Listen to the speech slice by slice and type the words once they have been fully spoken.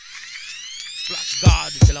Flash God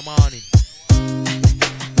till the morning.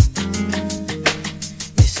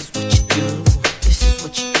 This is what you do. This is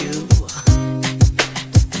what you do.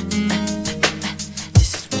 This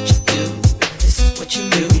is what you do. This is what you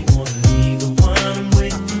do. You wanna be the one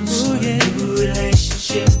with a new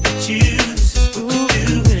relationship with you. This is what you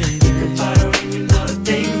do. Think about her and you know the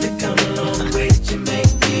things that come along with you. Make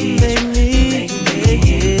me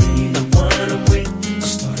the one I'm with.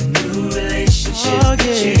 Start a new relationship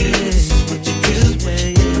with you. This is what you do.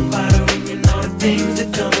 Think about her and you know the things that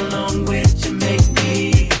come along with you. Make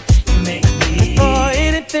me. Before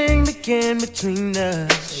anything began between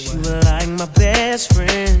us, you were like my best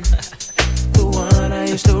friend. The one I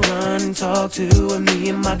used to run and talk to when me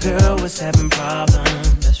and my girl was having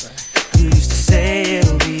problems. That's right. You used to say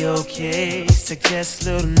it'll be okay, suggest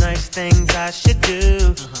little nice things I should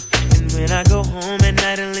do. And when I go home at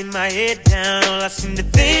night and lay my head down, all I seem to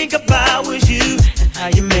think about was you and how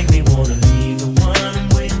you make me wanna leave the one I'm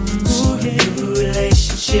with. Start a new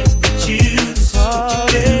relationship with you. This is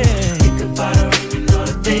what you do. Think about her and you know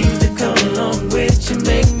the things that come along with you.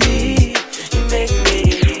 Make me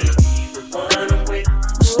the one I'm with.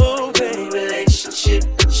 Oh, baby, relationship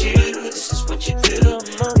with you. This is what you do.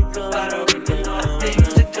 Think about her and you know the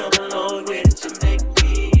things that come along with you. Make me.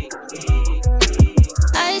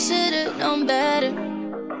 I should've known better.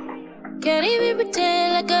 Can't even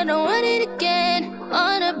pretend like I don't want it again.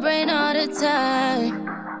 On the brain all the time,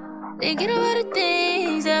 thinking about the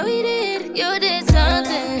things that we did. You did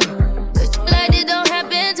something, but you like it don't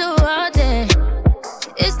happen too often.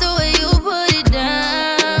 It's the way you put it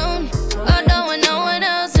down. Although when no one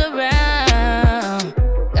else around,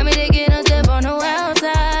 got me taking a step on the wild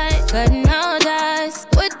side, cutting all ties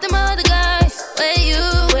with them other guys. Where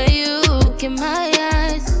you look in my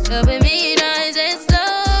eyes, helping me nice and slow.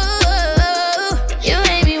 You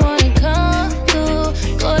made me wanna come through,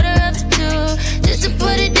 quarter up to 2, just to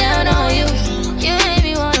put it down on you. You made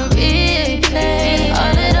me wanna replay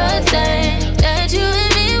all of the things that you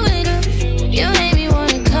and me went through. You made me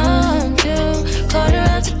wanna come through, quarter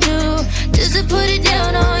up to 2, just to put it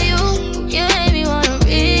down on you. You made me wanna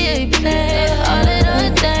replay all of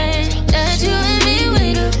the things that you and me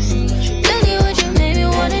went through. Look at what you made me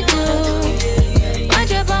wanna do. I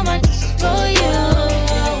drop on my for you.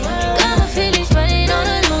 Got my feelings running on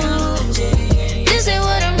a loop. This ain't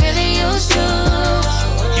what I'm really used to.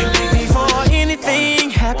 You make me for anything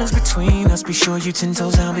happens between us. Be sure you 10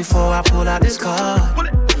 toes down before I pull out this card.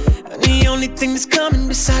 And the only thing that's coming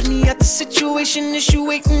beside me at the situation is you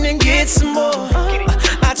waiting and get some more.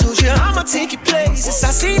 I told you I'ma take your places.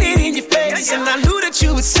 I seen it in your face, and I knew that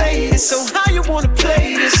you would say this. So how you wanna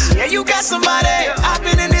play this? Yeah, you got somebody. I've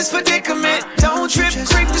been in this predicament. Don't trip,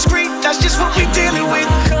 creep discreet. That's just what we dealing with.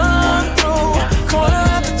 Come through, quarter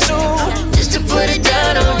up to 2, Just to put it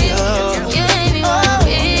down on you. You made me wanna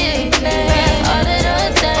replay all of the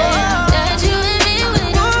things that you and me went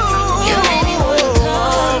through. You made me wanna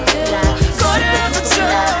come through, quarter up to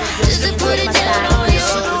 2, just to put it down on you.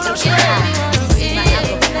 You made me wanna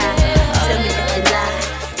replay all of the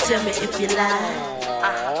Tell me if you lie.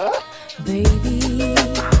 Baby,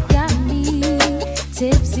 got me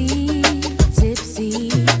tipsy, tipsy,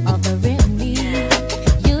 offering me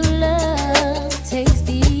your love,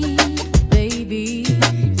 tasty, baby.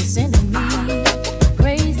 You're sending me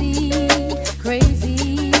crazy,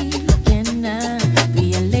 crazy. Can I be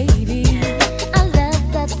a lady? I love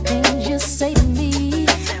the things you say to me.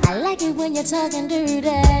 I like it when you're talking dirty.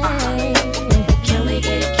 Can we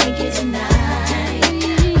get kinky tonight?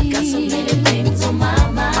 Got so many things on my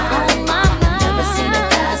mind. Never seen a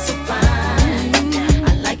guy so fine. I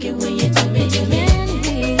like it when you do me, do me.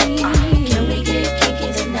 Can we get kinky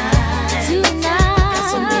tonight? Got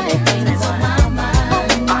so many things on my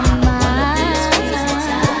mind. Wanna be squeezed and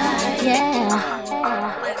tight.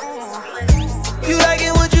 You like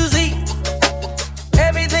it what you see.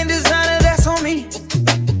 Everything designer, that's on me.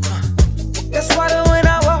 That's why when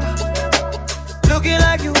I walk, looking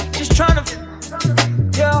like you, just tryna.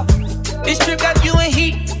 Yeah, this trip got you in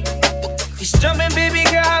heat. It's jumping, baby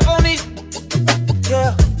girl, hop on it.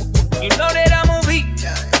 Yeah, you know that I'm on beat.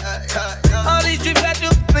 All these trips got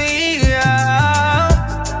you beat. Yeah,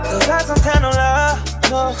 cause I sometimes don't love.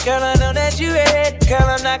 No, girl, I know that you ready. Girl,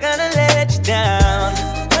 I'm not gonna let you down.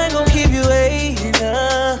 I ain't gon' keep you waiting.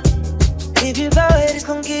 If you go ahead, it's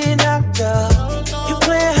gon' get knocked up. You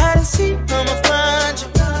playing hide and seek, I'ma find you.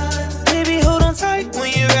 Baby, hold on tight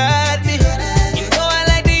when you ride me. You know I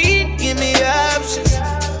like to eat, give me options.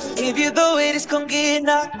 If you go ahead, it's gon' get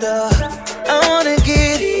knocked up. I wanna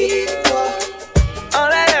get equal. All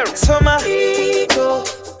that is for my ego.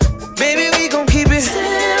 Baby, we gon' keep it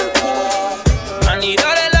simple. I need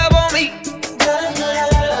all that love on me.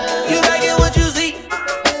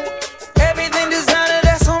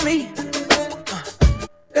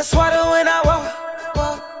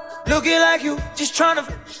 like you, just tryna,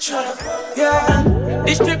 yeah.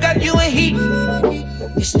 This trip got you in heat.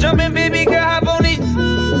 It's jumping, baby girl, hop on it.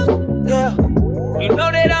 Yeah, you know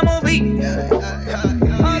that I'm on beat.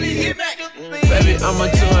 All these hit back, baby, I'ma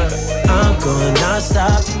do it. I'm going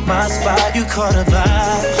non-stop, my spot. You caught a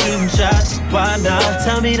vibe, shooting shots. Why not?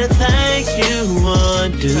 Tell me the things you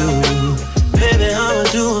want to do. Baby, I'ma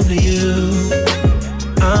do them for you.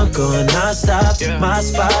 I'm going non-stop, my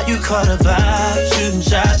spot. You caught a vibe, shooting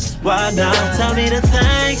shots. Why not? Tell me the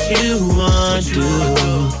things you want to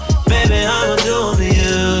do. Baby, I'ma do them for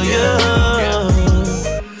you, yeah.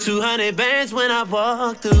 200 bands when I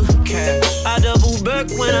walk through. Cash. I double back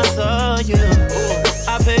when I saw you.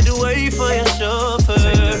 I paid the way for your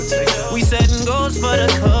chauffeur. We setting goals for the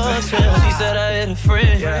culture. She said I had a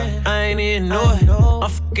friend, I ain't even know it. I'm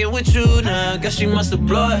fucking with you now, guess she must have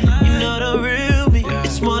blown it. You know the real me,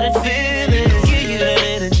 it's more than feeling. Give you that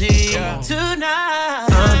energy tonight.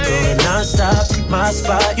 I'm going non-stop, my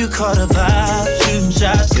spot. You caught a vibe, shooting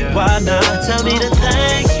shots. Why not? Tell me the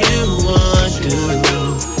things you want to do.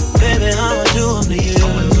 Baby, I'ma do them to you.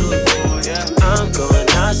 I'm going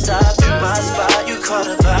non-stop, my spot. You caught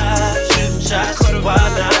a vibe, shooting shots. Why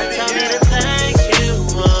not? Tell me the things you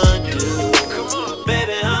want to do.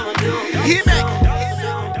 Baby, I'ma do them.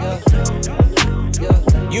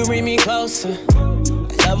 You bring me closer.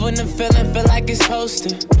 Love when the feeling feel like it's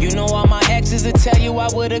hosted. You know all my exes will tell you I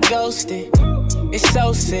would've ghosted. It's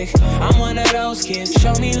so sick, I'm one of those kids.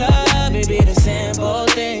 Show me love, it be the simple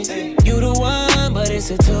things. You the one, but it's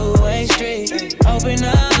a two-way street. Open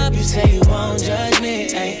up, you say you won't judge me.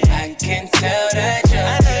 Ay, I can tell that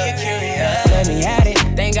you're curious. Let me at it,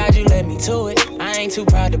 thank God you let me to it. I ain't too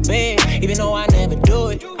proud to beg, even though I never do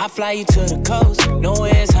it. I fly you to the coast,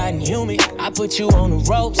 nowhere it's hot and humid. I put you on the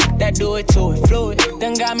ropes, that do it to it fluid.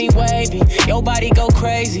 Done got me wavy, your body go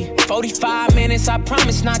crazy. 45 minutes, I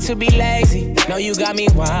promise not to be lazy. No, you got me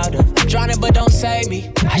wilder, drowning but don't save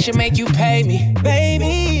me. I should make you pay me,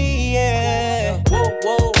 baby, yeah. Whoa,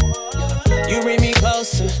 whoa. You bring me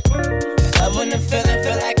closer. Love when the feeling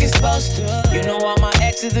feel like it's supposed to. You know all my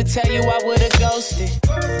exes will tell you I would've ghosted.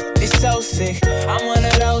 It's so sick, I'm one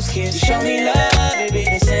of those kids. Show me love, it be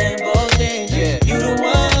the simple things. You the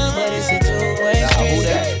one, but it's a two-way street.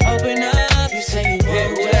 Open up, you say you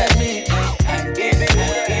won't judge me. I give it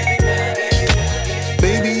up.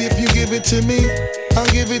 Baby, if you give it to me, I'll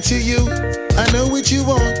give it to you. I know what you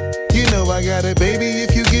want, you know I got it. Baby,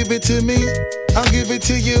 if you give it to me, I'll give it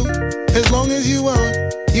to you. As long as you want,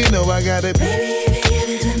 you know I got it. Baby, if you give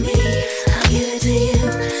it to me, I'll give it to you.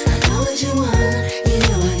 I know what you want, you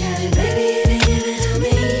know I got it. Baby, if you give it to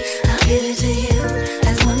me, I'll give it to you.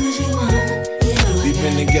 As long as you want, you know I got it. We've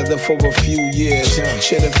been together for a few years,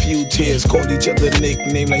 shed a few tears, called each other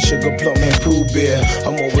nicknames like Sugar Plum and Pooh Bear.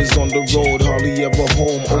 I'm always on the road, hardly ever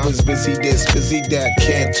home. Always busy this, busy that,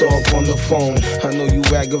 can't talk on the phone. I know you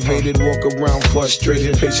aggravated, walk around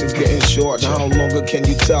frustrated. Patience getting short, how longer can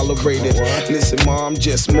you tolerate it? Listen, ma, I'm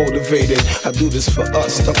just motivated. I do this for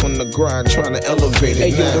us, stuck on the grind, trying to elevate it.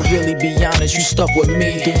 Hey, yo, to really be honest, you stuck with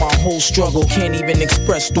me through my whole struggle. Can't even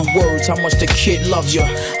express through words how much the kid loves you.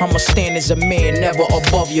 I'ma stand as a man, never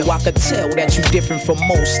above you. I could tell that you different from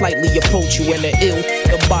most, slightly approach you in the ill.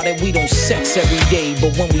 About it, we don't sex every day,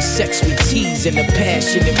 but when we sex, we tease in a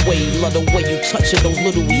passionate way. Love the way you touch it, those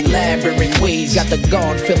little elaborate ways. Got the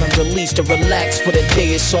guard feeling released to relax for the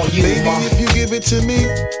day. It's on you, baby, ma. if you give it to me,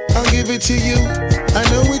 I'll give it to you. I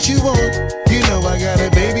know what you want, you know I got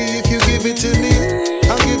it. Baby, if you give it to me,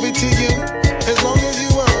 I'll give it to you. As long as you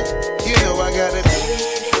want, you know I got it. Baby,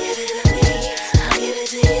 if you give it to me, I'll give it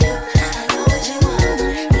to you. I know what you want,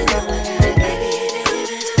 you know I got it. Baby, if you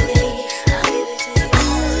give it to me, I'll give it to you. I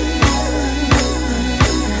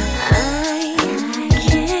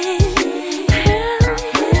can't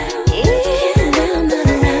help even when I'm not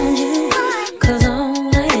around you. 'Cause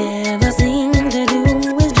all I ever seem to do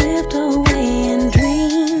is drift away and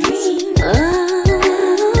dream about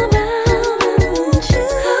you.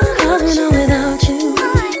 'Cause when I'm without you,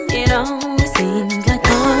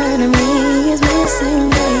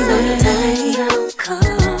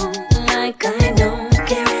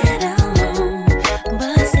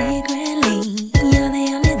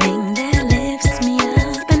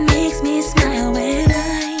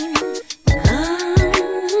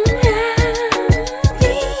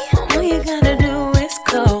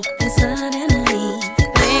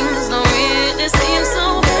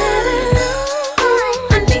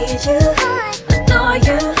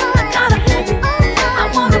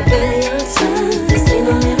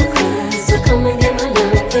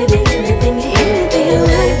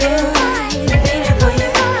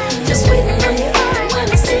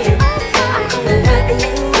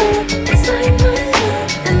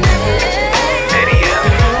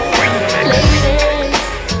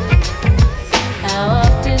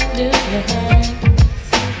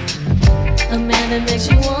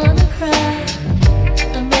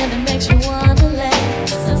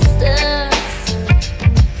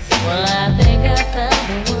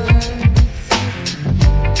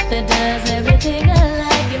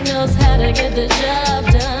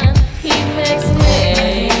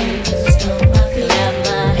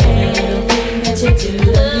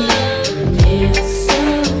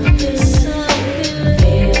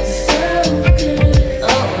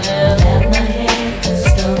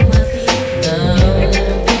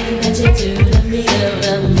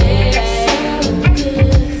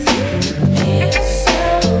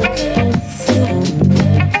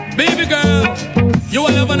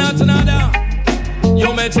 over now to another.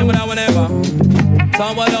 You mention me that whenever.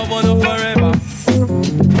 Talk about love on forever.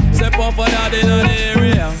 Step off for that in the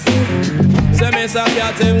area. Say me some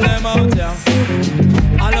cat him them out, yeah.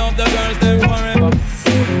 I love the girls them forever.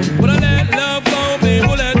 But I let love go,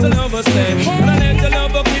 people let the love stay. But I let the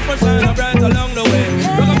love keep on shining bright along the way.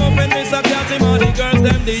 Look I'm up in this a cat him all the girls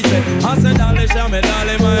them DJ. I said darling, show me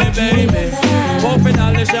darling my baby. Both it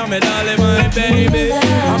darling, show me darling my baby.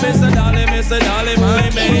 I miss a darling my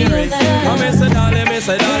Mary. I miss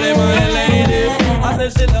a darling my lady. I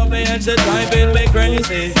said she love me and she driving me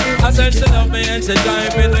crazy. I said she love me and she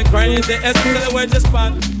driving me crazy. Especially when she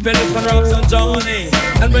spot Philip and Robs and Johnny.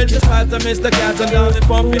 And when she spot to Mr. Cat and down the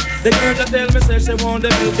puppy. The girl that tell me say she want the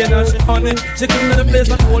milk and she honey. She come to the place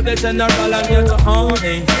and hold the general and get to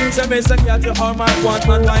honey. Say Mr. Cat you are my one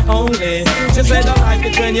and my only. She said I like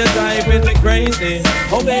it when you driving me crazy.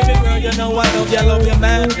 Oh baby girl you know I love you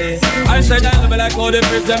madly. I said I love it like all the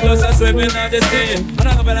fish them just a swimming at the sea. And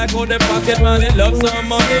I love it like all the pocket money love some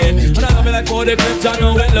money. And I love it like all the clips I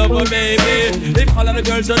know it love a baby. If all of the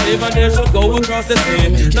girls should live and they should go across the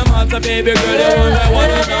sea. No matter baby girl you want I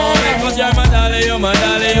wanna know me. Cause you're my darling,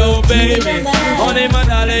 oh baby. Honey my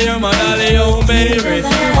darling, oh baby.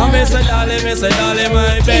 I miss a darling,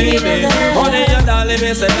 my baby. Honey your darling,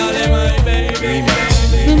 miss a darling, my baby.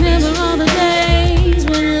 Remember all the days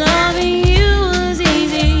when loving you was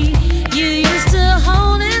easy. You used to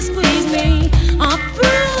hold and squeeze me all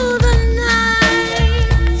through the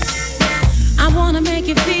night. I wanna make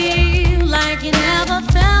you feel like you never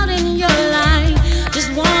felt in your life.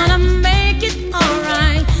 Just wanna make it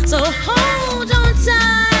alright. So hold on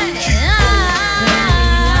tight.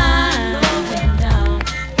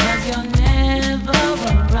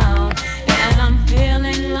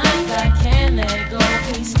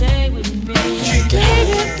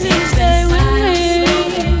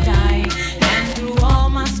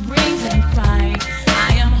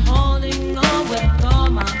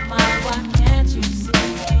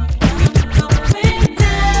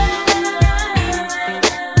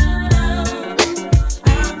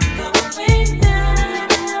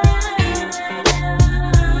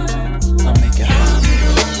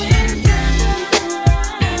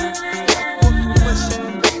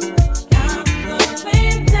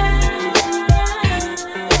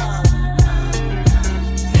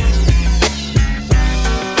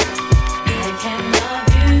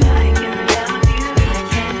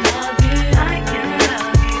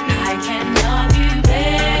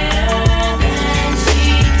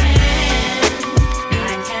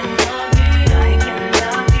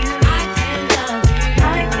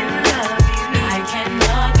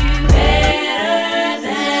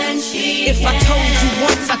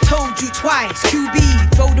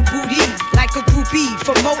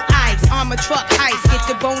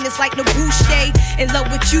 Like no Boucher, in love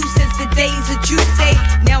with you since the days that you say.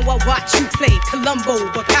 Now I watch you play Columbo,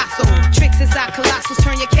 Picasso. Tricks inside colossals,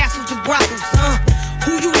 turn your castles to brothels.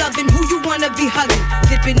 Who you loving, who you wanna be hugging?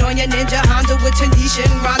 Dipping on your Ninja Honda with Tanisha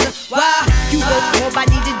and Rhonda. Why? You work more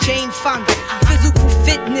body than Jane Fonda. Physical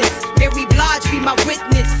fitness, Mary Blige be my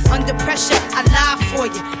witness. Under pressure, I lie for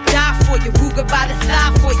you, die for you. Ruger by the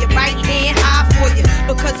thigh for you, right hand high for you.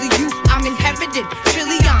 Because of you, I'm inheriting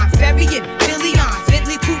trillions, burying billions,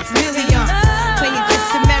 Bentley coops millions. Playing good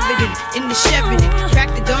Samaritan in the Sheridan. Crack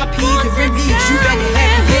the Don P's, the rim beats, you better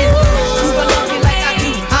have it. Who gon' love me like I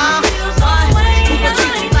do, huh? Who gon'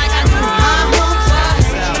 treat me like I do, huh?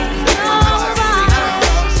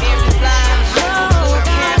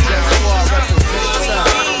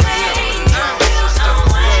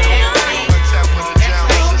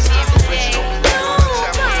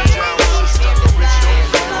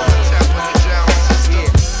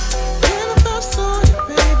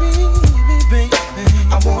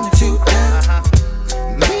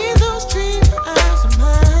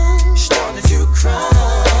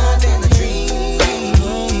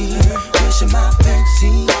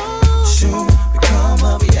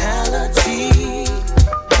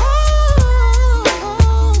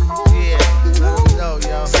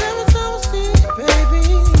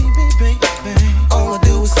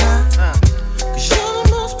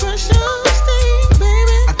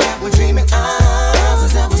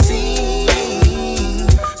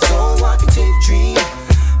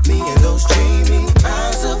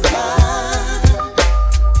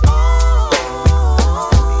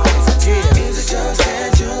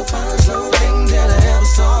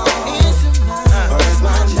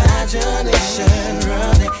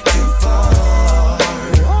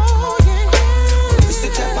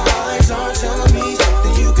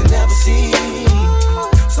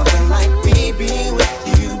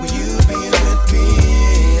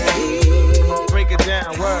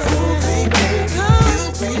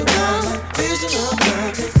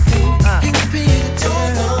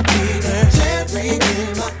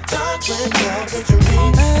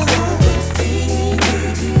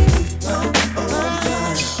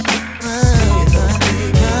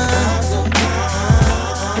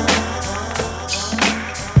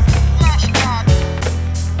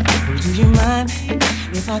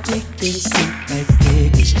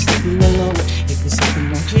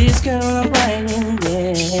 girl, I'm writing,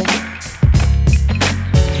 yeah.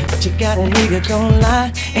 But you got a nigga gon'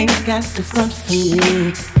 lie, ain't got the front for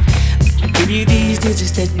me. I'll give you these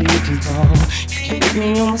digits that you can call. You can hit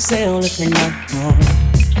me on my cell if they're not wrong.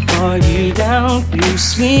 Are you down to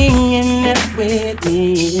swinging it with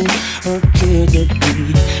me? Or could it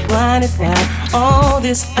be why without all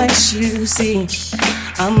this ice you see?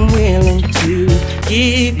 I'm willing to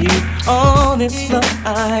give you all this love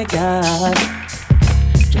I got.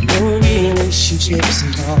 No relationships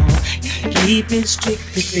at all. Keep it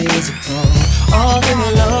strictly physical. All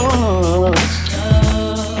in love.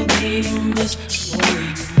 Loving this for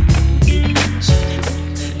you.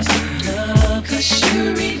 Love, 'cause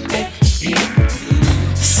you regret it.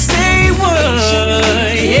 Say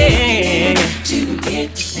what, yeah. To get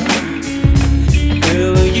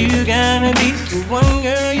girl, you gotta be the one,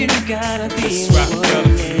 girl, you gotta be the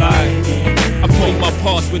one. I pulled my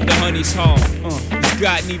pulse with the honey's home. It's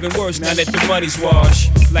gotten even worse now that the money's washed.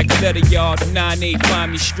 Like a letter, y'all, the 9-8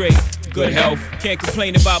 find me straight. Good health, can't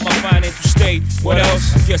complain about my financial state. What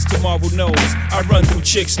else? I guess tomorrow knows. I run through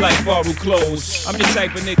chicks like borrowed clothes. I'm the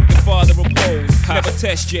type of nigga the father oppose. Never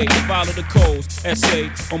test J, follow the codes. Essay,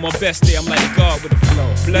 on my best day, I'm like God with a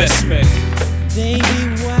flow. Bless me. Baby,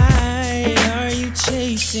 why are you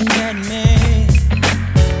chasing that man?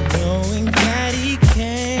 Knowing that he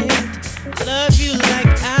can't love you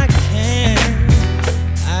like I can.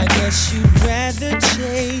 I guess you'd rather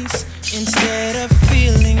chase instead of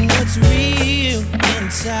feeling what's real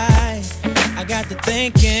inside. I got to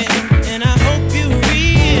thinking, and I hope you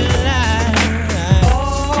realize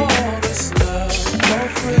all this love for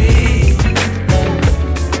free.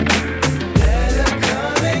 Let her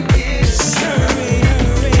come and get some.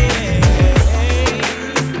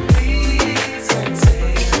 Please don't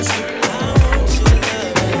take this girl. I want your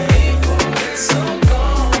love before it's so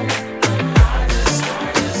gone. I just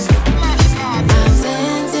want I'm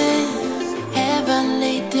sensing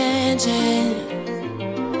heavenly tension.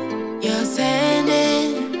 You're sending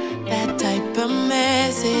that type of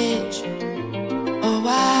message. Oh, I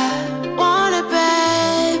want it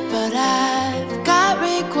bad, but I've got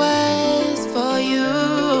requests for you.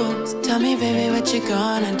 So tell me, baby, what you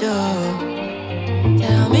gonna do?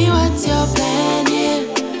 Tell me what's your plan here.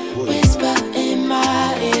 Whisper in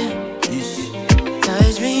my ear.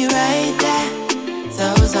 Touch me right there. So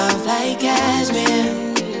soft like cashmere.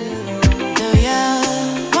 Do you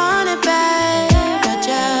want it bad? But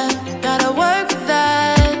you gotta work for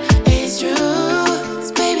that. It's true.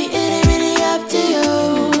 'Cause baby, it ain't really up to you.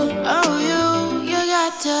 Oh, you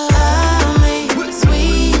got to love me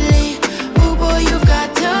sweetly. Oh boy, you've got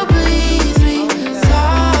to please me.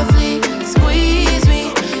 Softly squeeze me.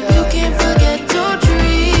 You can't forget to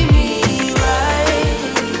treat me right.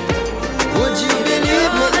 Would you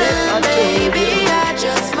believe me if I told Baby, you? I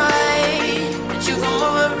just might. But you come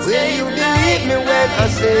over and Will stay you the believe me night. when I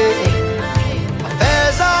say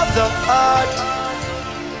affairs of the heart?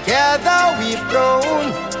 Together we've grown,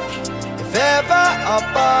 if ever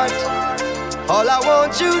apart. All I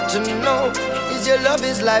want you to know is your love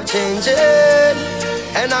is life changing,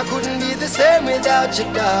 and I couldn't be the same without you,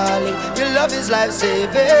 darling. Your love is life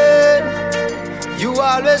saving. You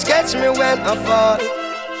always catch me when I fall.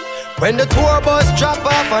 When the tour bus drop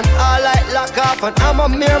off and all light lock off, and I'm a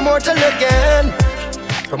mere mortal again.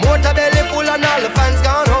 Promoter belly full and all the fans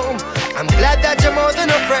gone home. I'm glad that you're more than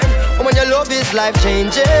a friend. Oh, when your love is life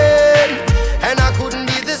changing, and I couldn't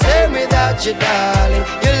be the same without you, darling.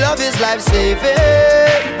 Your love is life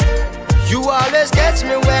saving. You always catch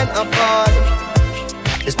me when I fall.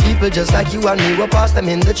 There's people just like you and me, we pass them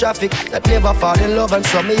in the traffic that never fall in love, and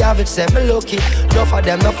some me have it, say me lucky. Enough of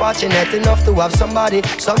them not fortunate enough to have somebody.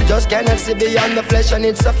 Some just cannot see beyond the flesh, and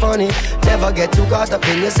it's so funny. Never get too caught up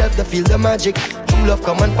in yourself to feel the magic. True love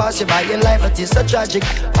come and pass you by in life, it is so tragic.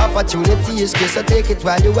 Opportunity is good, so take it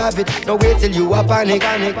while you have it. No wait till you are panic.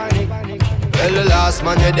 Well, the last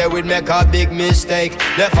man you there would make a big mistake.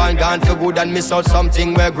 Left and gone for good and miss out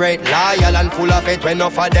something we're great. Loyal and full of it when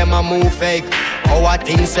enough of them a move fake. Our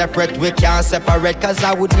things separate, we can't separate, 'cause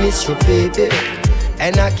I would miss you, baby.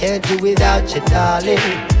 And I can't do without you, darling.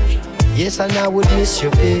 Yes, and I would miss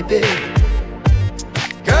you, baby.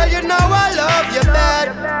 Girl, you know I love you bad.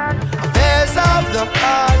 Affairs of the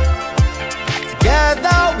heart.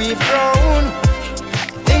 Together we've grown.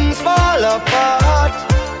 Things fall apart.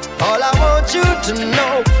 All I want you to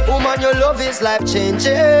know, woman, your love is life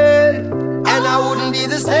changing, and I wouldn't be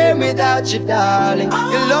the same without you, darling.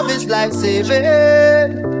 Your love is life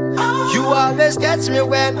saving. You always catch me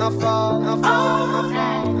when I fall.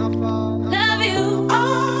 Love you,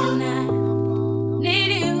 and I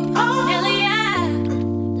need you. Nearly I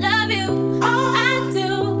love you, I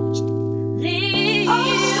do.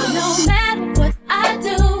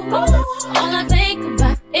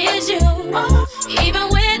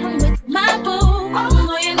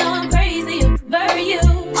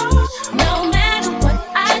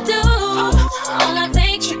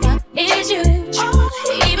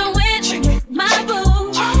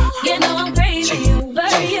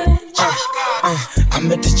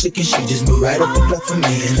 chick and she just moved right up the block for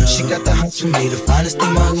me. And she got the hots for me, the finest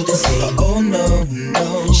thing my hood has seen. Oh no,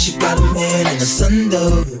 no, she got a man and a son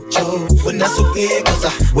though. Oh, but that's okay, cause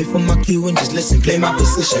I wait for my cue and just listen. Play my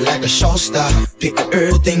position like a show star. Pick up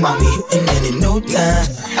everything, mommy, and then in no time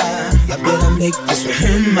I better make this for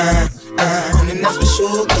him mine. And that's for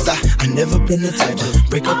sure, cause I never been the type to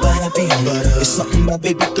break up a happy home. But it's something about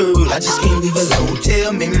baby girl, I just can't leave alone.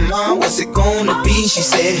 Tell me, mom, what's it gonna be? She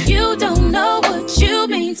said, you don't know what you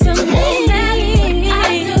mean to come me.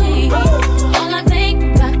 I do. All I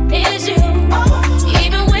think about is you.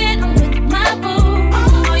 Even when I'm with my boo,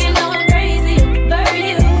 oh, you know I'm crazy over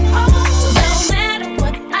you. No matter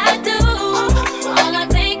what I do, all I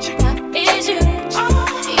think about is you.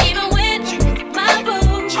 Even when I'm with my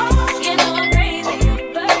boo, you know I'm crazy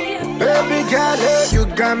over you. Baby girl, hey, you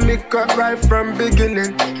got me cut right from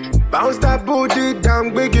beginning. Bounce that booty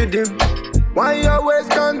down, biggity. Why you always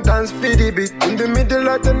can't dance for the beat? In the middle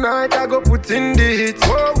of the night, I go put in the hits.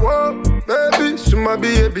 Whoa, whoa, baby, suma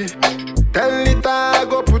baby. 10 liter, I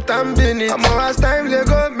go put them in it. I'm as time they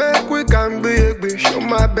go make we can be. Show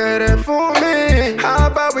my better for me. How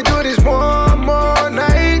about we do this one more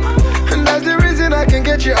night? And that's the reason I can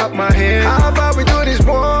get you out my head. How about we do this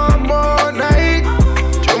one more night?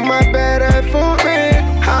 Show my better for me.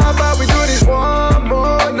 How about we do this one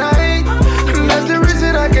more night? And that's the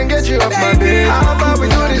reason I can get you off my bed. How about we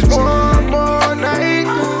do this one more night?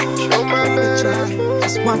 Show my better.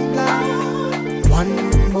 Just one night,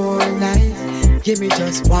 one more night. Give me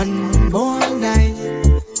just one more night,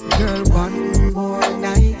 girl, one more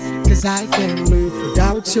night. Cause I can't live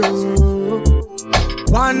without you.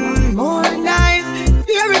 One more night,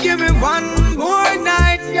 yeah, give me one more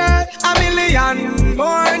night, girl. A million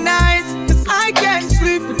more nights, cause I can't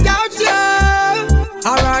sleep without you.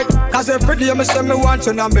 Alright, cause every day me say me want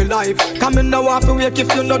you in my life. Come in now off to wake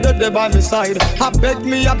if you know that they by my side. I beg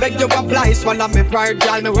you apply, swallow me pride.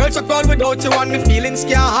 Girl, me world so cold without you and me feelings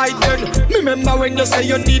can't hide. Girl, remember when you say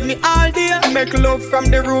you need me all day. Make love from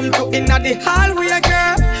the room to inna the hallway,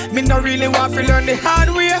 girl. Me no really want to learn the hard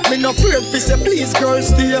way. Me no afraid to say please, girl,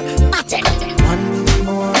 stay. One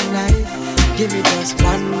more night, give me just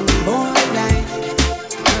one more night,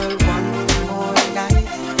 girl, one more night,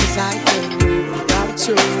 cause I can't live without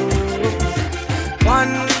you.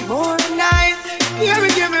 One more night, yeah,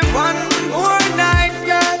 give me one more night,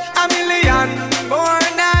 girl. A million more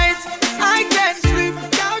nights, I can't sleep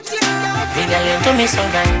without you. The girl you do me so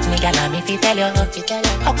right, me girl and me fi tell you.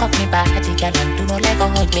 Hook up me body, girl, and do no lego.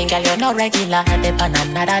 Me girl you no regular, dep on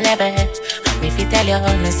another level. And me fi tell you,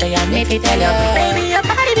 me say and me fi tell you. Baby, your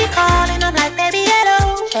body be calling, I'm like, baby,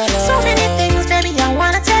 hello. So many things, baby, I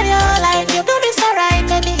wanna tell you. Like you do me so right,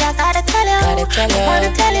 baby, I gotta tell you. I wanna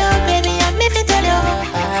tell you, baby, and me fi tell you.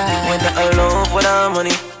 When I love, when I'm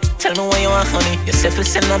money. Tell me where you want, honey. You say fi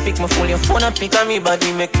send and pick my phone, your phone and pick on me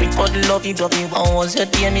body. Make me cuddle lovey-dovey. How was your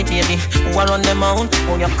day, me baby? Who are on the mount?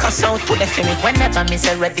 When you cuss out to the me. Whenever me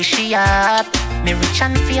say ready, she up. Me rich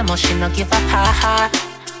and famous, she no give up, ha ha.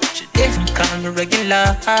 She didn't call me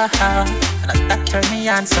regular, ha ha. And that turn me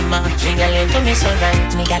on so much. Me girl, you do me so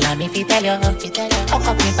right. Me girl, and me fi tell you. Hook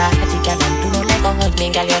up me body, girl, and do no lego.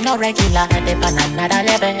 Me girl, you no regular, dep on another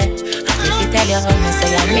level. Me fi tell you, me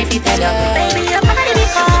say and me fi tell you. Baby, your body be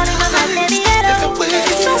calling, I'm like, baby, hello.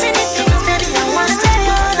 So many things, baby, I wanna tell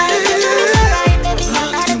you. Like you do me so right, baby, I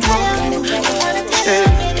gotta tell you. I wanna tell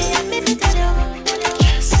you, baby, and me fi tell you.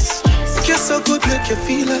 You're so good, make you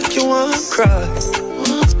feel like you wanna cry.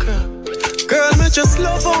 Girl, me just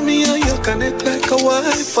love how me and you connect like a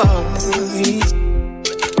Wi-Fi.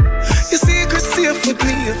 Your secret safe with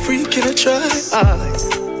me, a freak in a try.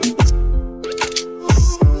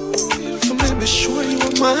 For me, be sure you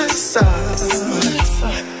on my side.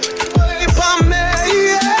 Wait me,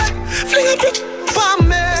 yeah. Fling up your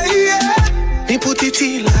me, yeah. Me put it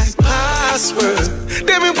in like password.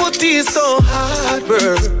 Then me put it so hard,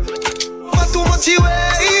 bro. But too much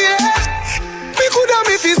away, yeah. Me coulda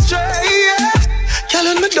me fi stray, yeah. Girl,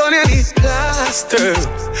 when me done you need plaster.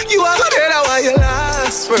 You are gonna get out while you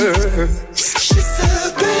last for. She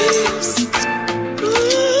said, babes,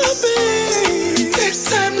 ooh, babe, next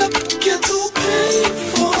time not get too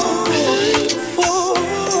painful.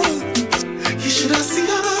 You should have seen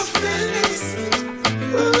her face.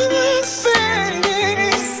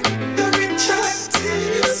 Face. The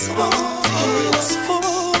rejected is for.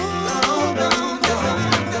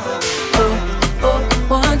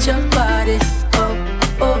 Want your body,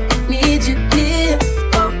 need you here,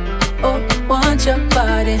 want your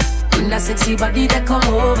body, that sexy body that come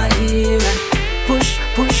over here and push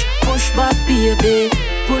back, baby,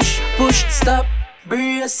 push, stop,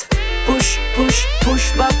 brace, push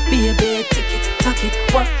back, baby, take it,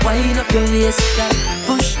 Wind up your waist, girl.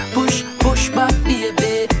 Push, push, push back,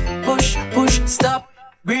 baby. Push, push, stop,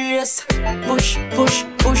 brace. Push, push,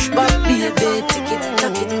 push back, baby. Tick it,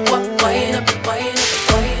 tuck it, wind up, wind up, wind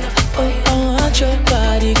up, wind up. I want your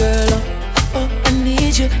body, girl. Oh, I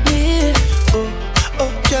need you near.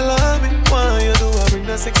 Oh, girl, I mean, why you do I bring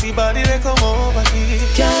that sexy body then come over here?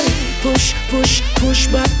 Girl, push, push, push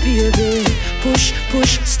back, baby. Push,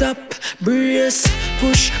 push, stop, brace.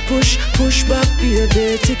 Push, push, push back,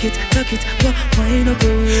 baby. Tick it, tuck it, wind up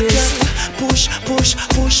your waist. Girl, push, push,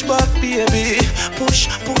 push back, baby. Push,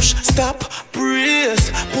 push, stop, brace.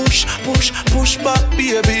 Push, push, push back,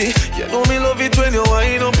 baby. You know me love it when you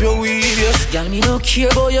wind up your waist. Girl, me no care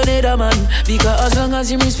about your nether man, because as long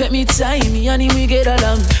as you respect me time, me and him we get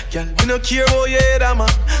along. Girl, me no care about your head, man.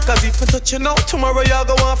 Cause if I touch you now, tomorrow you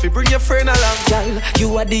go off, you bring your friend along. Girl,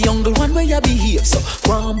 you are the young one where you behave, so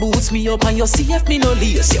go and boots me up and you see if me no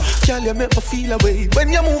lace you. Girl, you make me feel away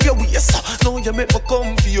when you move your waist, so now you make me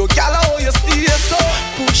come for you. Girl, how you stay so?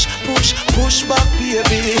 Push, push, push back,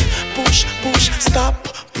 baby. Push, push, stop,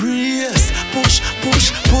 brace. Push,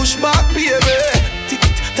 push, push back, baby. Tick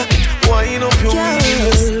it, tack it, wind up your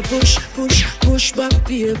waist. Push, push, push back,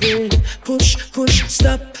 baby. Push, push,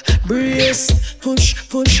 stop, brace. Push,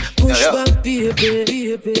 push, push back,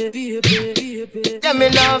 baby. Yeah, me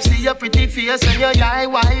love see your pretty face and your eye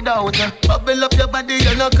wide out. Bubble up your body,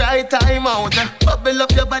 you no cry time out. Bubble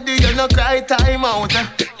up your body, you no cry time out.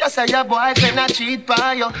 You say your boyfriend a cheat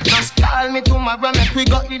by you. Just call me tomorrow, make we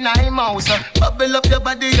go in a house. Bubble up your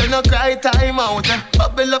body, you no cry time out.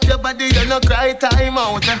 Bubble up your body, you no cry time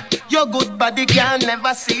out. Your good body can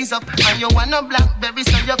never seize up, and you want a blackberry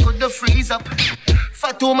so you could freeze up.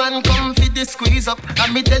 Fat woman come for the squeeze up,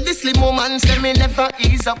 and me tell the slim woman say me never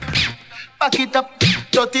ease up. Pack it up,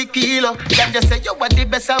 30 kilo. Then just say you are the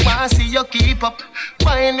best, I want to see you keep up.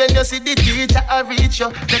 Fine when you see the teacher I reach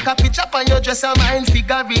you. Take a picture on your dress and mine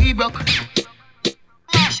figure Reebok.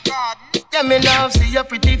 Yeah, me love see your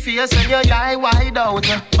pretty face and your eye wide out.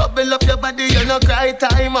 Bubble up your body, you no cry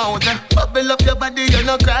time out. Bubble up your body, you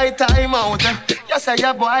no cry time out. You say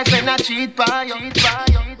your boyfriend a cheat by you.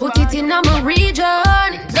 Put it in my region.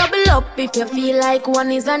 Double up if you feel like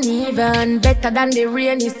one is uneven. Better than the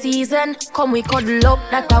rainy season. Come we cuddle up,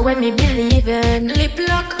 that's when me believe in. Lip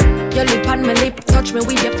lock, your lip on my lip. Touch me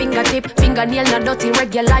with your fingertip. Fingernail not dirty,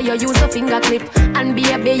 regular, you use a finger clip. And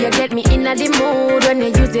baby, you get me in the mood when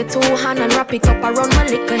you use your two hand and wrap it up around my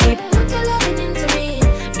little hip. Put your loving into me.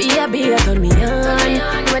 Baby, turn me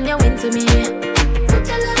on when you into me. Put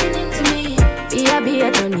your loving into me.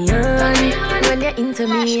 Baby, turn me on when you're into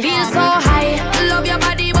me. Feel so high, love your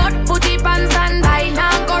body but put it on standby.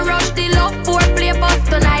 Now go rush the love for play post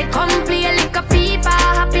tonight. Come play like a FIFA,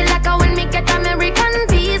 happy like a when me get American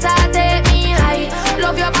visa. Take me high,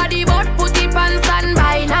 love your body but put it on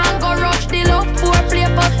standby. Now go rush the love for play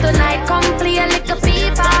post tonight. Come play like a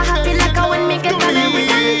FIFA, happy like a when me get American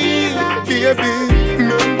visa. Baby,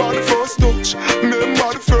 remember the first touch.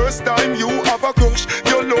 Remember the first time you have a crush.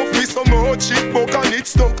 You love me so much, it broke and it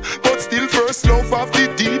stuck. But still first love have the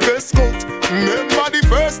deepest cut. Remember the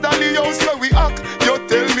first time the house where we act. You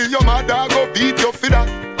tell me your mother go beat you for that.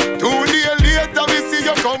 2 days later we see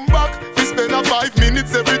you come back. We spend a 5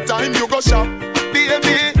 minutes every time you go shop.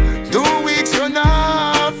 Baby, 2 weeks run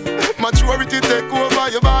off. Maturity take over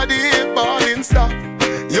your body, balling stop.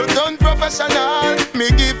 You done professional. Me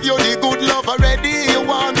give you the good love already. You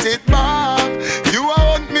want it back. You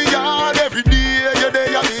want me yard every day. You're there,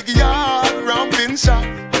 your big yard, ramping shop.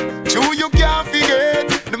 True, you can't forget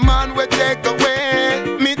the man we take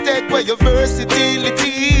away. Me take away your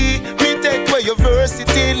versatility. Me take away your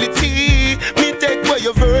versatility. Me take away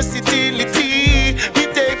your versatility. Me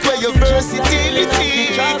take away your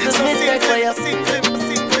versatility. So Me take away your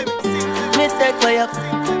Me take away your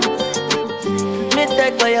Me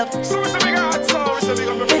take away your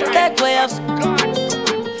Me take away your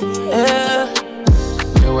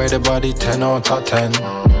The way the body 10 out of 10.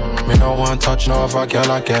 Me no want touch no other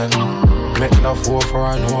girl again. Make love over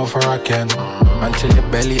and over again until your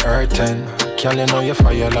belly hurting. Girl, you know you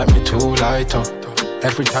fire like me too light up.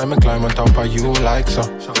 Every time I climb on top of you like so.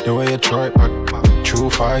 The way you throw it back, true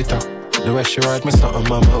fighter. The way she ride me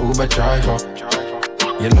something, I'm a Uber driver.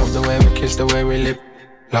 You love the way we kiss, the way we lip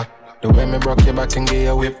lock. The way me broke your back and give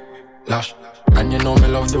you whip lash. And you know me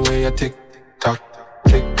love the way you tick tock,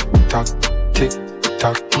 tick tock, tick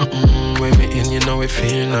tock. When me in, you know it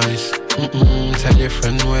feel nice. Tell your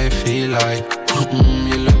friend what it feel like.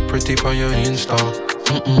 You look pretty on your Insta.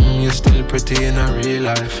 You're still pretty in a real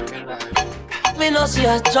life. Me no see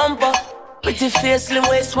a jumper. Pretty face, slim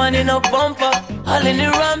waist, one in a bumper. All in the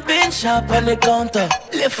ramping shop on the counter.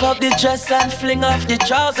 Lift up the dress and fling off the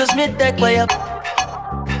trousers. Me take way up.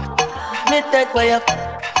 Me take way up.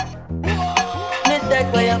 Me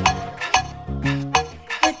take way up.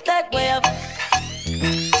 Me take way up.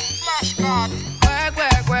 Work,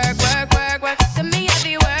 work, work, work, work, work. To me, I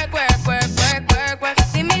be work, work, work, work, work, work.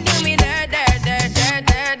 See me do me dirt, dirt, dirt, dirt,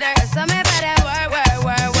 dirt, dirt. So me about that work, work,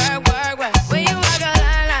 work, work, work, work. When you walk a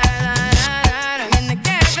line, line, line, line, line. In the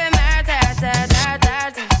cafe, man, ta, ta, ta, ta,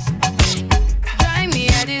 ta. Drive me a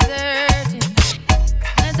dessert.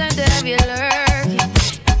 No time to have you lurking.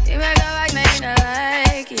 You make a like, now you don't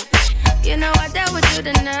like it. You know I dealt with you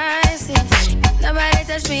the nicest. Nobody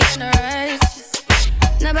touched me in the righteous.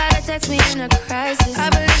 Nobody text me in a crisis. I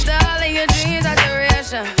believed all of your dreams are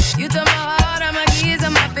duration. You took my heart, I'm my keys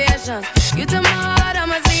and my patience. You took my heart,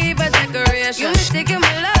 I'm a sleeve for decoration. You mistaken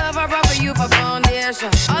my love, I brought for you for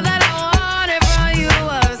foundation. All that I wanted from you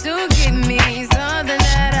was to give me something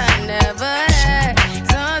that I never had,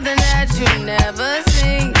 something that you never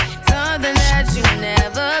seen, something that you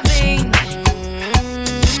never been.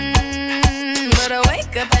 But I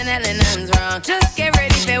wake up and hell nothing's wrong. Just get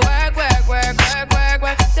ready for work, work, work, work, work,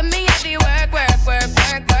 work. To me, I be work, work, work,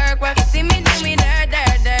 work, work, work. You see me do me dirt,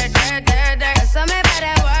 dirt, dirt, dirt, dirt, dirt. So me about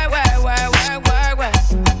that work, work, work, work, work, work.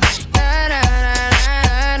 Na na na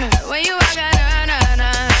na na. When you walk out, na na na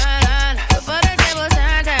na na. Before the table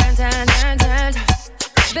turn, turn, turn, turn, turn, turn.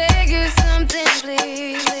 Beg you something,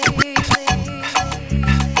 please, please, please.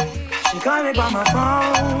 She call me by my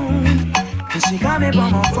phone. And she call me by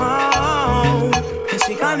my phone. And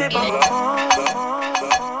she call me by my phone.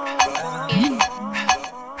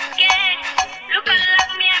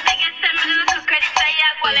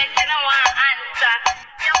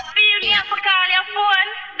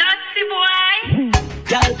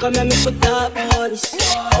 Girl, come here, me put up all this.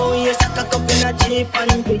 Oh, you suck a cup in a cheap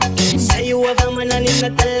and big. Say you have a man and him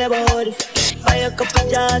not tell about it. Buy a cup of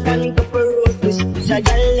jazz and a cup of roses. Say a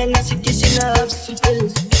girl and she kissing her up some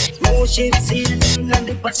pills. Motion sealed in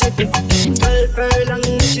the Pacific. 12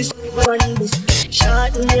 furlong, she's on this.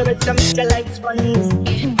 Short and you better make her like sponges.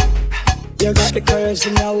 You got the curves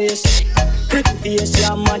in your waist. Pretty face,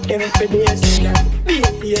 yeah, mad them for days. Be a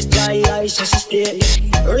face, dry eyes, just stay.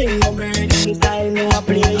 Ring my bird anytime you a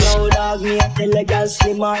play. Yo, dog, me a tell a girl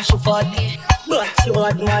slim and she fat. But she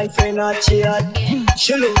hot, my friend, not she hot.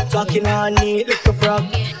 She look talking on neat, look a frog.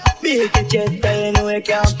 Beat the chest, I know you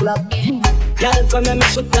can't flop. Girl, come here, me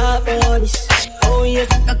put up all this. Oh, you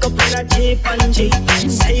suck a cup in a cheap and G.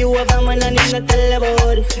 Say you have a man and him not tell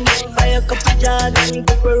about it. Buy a cup of jazz and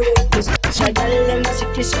a cup of roses. Say girl, them she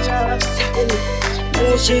kissing her up, sitting.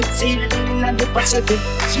 Motion sealed in the Pacific.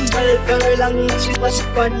 12 furlong, she was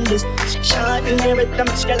on this. Shot in every time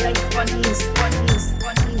she like sponges.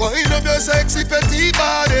 Wind up your sexy petite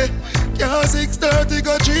body. Can't 6:30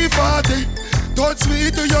 go 3:40. Touch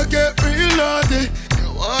sweet till you get real naughty.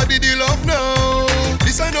 What did you love now?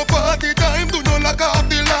 This ain't no party time. Do not lock off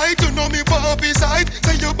the light. You know me pop beside.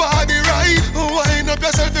 Say your body right. Wind up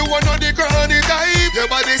yourself. You want the chronic type. Your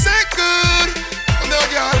body say good. Now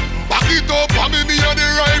girl, back it up. I mean me are the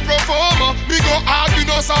right performer. Me go hard, me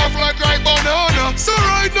no soft like ripe banana. So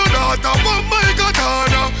right now that up on my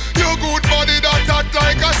katana. Your good body that hot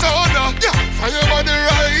like a sauna. Yeah, fire body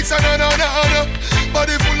right, na.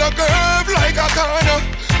 Body full of curve like a corner.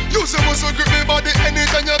 You say muscle grip me body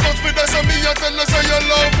anytime you touch me. That's me and tell you say you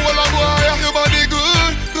love all a wire. Your body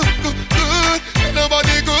good, good, good, good. Your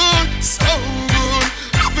body good, so good.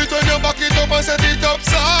 Up it when you back it up and set it up,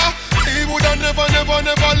 so he woulda never, never,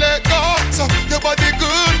 never let go. So your body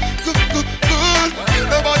good, good, good, good.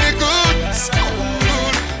 Your body good, so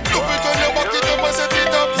good. Up it when you back it up and set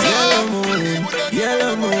it up, so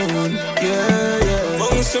Yellow moon, yeah, yeah.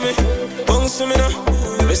 Bounce to me now.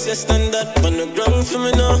 Rest your stand up on the ground for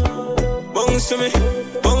me now. Bounce to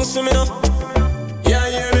me now. Yeah,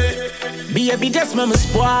 yeah, me. Baby, just mama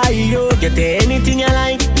spoil you. Get anything you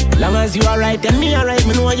like. Long as you alright and me alright.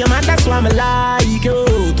 Me know you're mad, that's why me like you.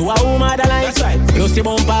 To a woman that like. That's right. Plus the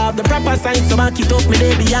bump up the proper size. So back it up, me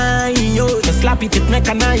lay behind you. Just slap it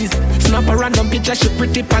mechanized. Snap a random picture, she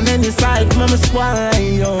pretty pan any side. Mama spoil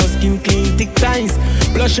you. Skin clean, thick ties.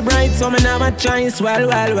 Blush bright, so me never choice. Well.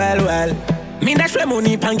 Me dash my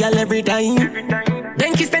money pan girl every time.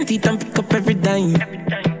 Then kiss them teeth and pick up every dime.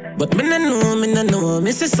 But me no know.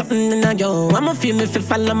 Me say something in a yo. I'ma feel me feel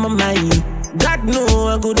fall on my mind. God know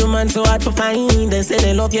a good man so hard to find. They say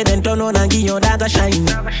they love you, then turn on and give your dagger shine.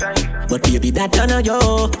 But baby that turn on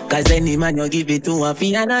yo. Cause any man you give it to a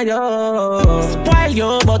fiana yo. Spoil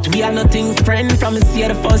yo, but we are nothing friend. From me see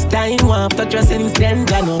the first time. Want touch your since then,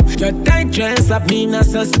 I know. Your tight dress up me in a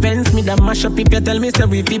suspense. Me that mash up if you tell me say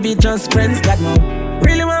we be just friends. God know.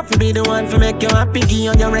 Really want to be the one to make you happy,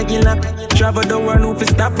 give on your regular. Travel the world, who fi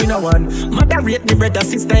stop with no one. Mother rate me brother,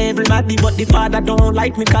 sister, everybody, but the father don't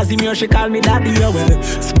like me, cause him here she call me daddy. Oh well,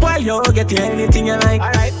 spoil you, get you anything you like.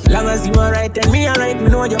 Alright, long as you alright, tell me alright. Me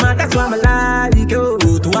know your man, that's why I'm like you.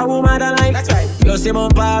 To a woman I like. That's right. You see my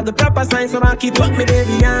part, the proper sign, so I keep up me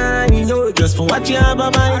baby and you know just for what you have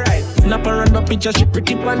a mind. Alright, snap around my picture, she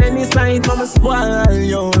pretty on any side. Mama spoil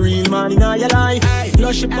you, real man in all your life.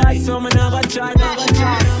 Love she bad, so me never try.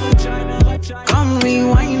 Come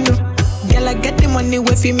rewind, oh. Girl, I get the money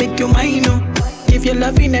if you make you mine, oh. If you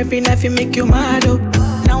loving every night, you make you mad, oh.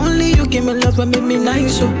 Now only you give me love and make me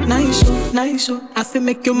nice, oh, nice, oh, nice, oh. I feel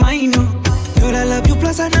make you mine, oh. Girl, I love you,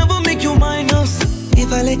 plus I never make you minus.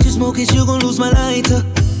 If I let you smoke it, you gon' lose my lighter.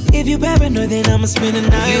 If you paranoid, then I'ma spend the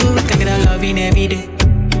night. You can get a loving every day.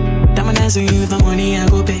 Diamond dancing you the money I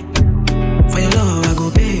go pay. For your love I go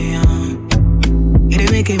pay,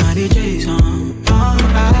 it make it my DJ song.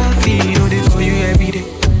 I feel this for you every day.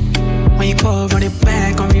 When you call, run it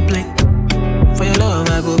back on replay. For your love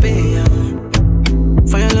I go pay,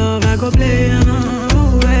 for your love I go play,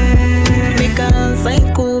 Make a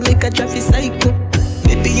psycho, make a traffic psycho.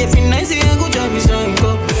 Baby, every night say I go drive me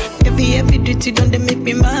psycho. Every duty done they make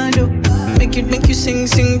me mad, oh. Make you sing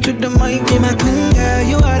to the mic. Yeah, my queen girl,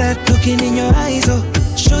 you are that looking in your eyes, oh.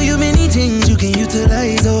 Show you many things you can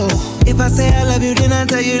utilize, oh. If I say I love you, then I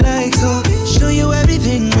tell you like so. Show you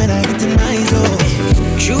everything when I get in my zone.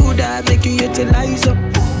 True that make you utilize, oh.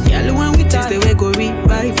 Girl, when we taste the way go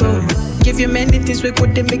revive, oh. Give you many things we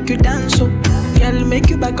could they make you dance, oh. Girl, make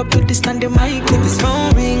you back up to the stand, mic. If his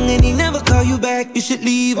phone ring and he never call you back, you should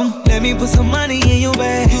leave him. Let me put some money in your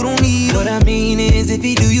bag. You don't need him. What I mean is, if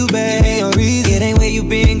he do you bad, it ain't your reason. It ain't where you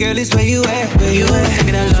been, girl, it's where you at. Where you at? Take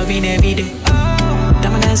it a loving every day.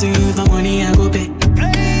 Diamond dancing you the money I go pay.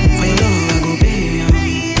 For your love I go pay.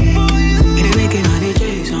 It make it my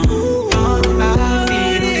DJ song. I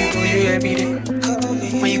feel it for you every day.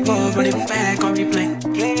 When you call, run it back on replay. For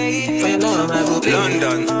your love I go pay.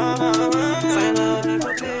 London.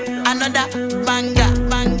 Another banger.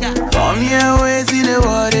 Come here, wait till the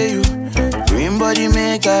water you. Green body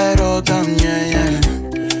make I rock, yeah.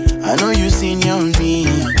 I know you seen on me.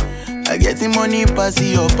 I get the money pass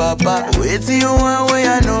your papa. Wait till you want way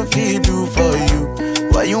I know feel do for you.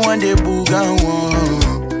 Why you want the boogan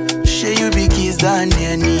one? Share you be kiss than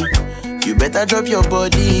any. You better drop your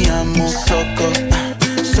body and move sucker.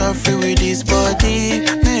 Suffer with this body.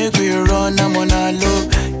 Make we run, I'm on a low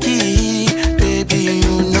key. Baby,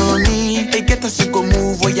 you know me. They get us to go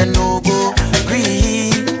move where you no go.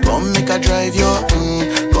 Green. Come make a drive your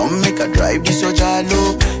come make a drive this your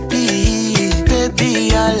jalo. Please, baby,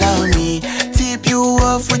 allow me. Tip you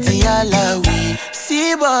off with the alawi.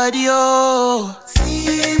 See body, oh.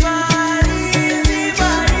 See body,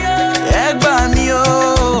 oh. Egg by me,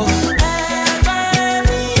 oh.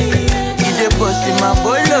 Get the bus in my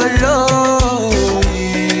bololo.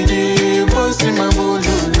 Get the bus in my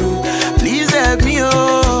bololo. Please help me, oh.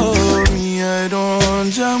 Me, I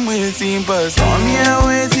don't jam waiting, but come here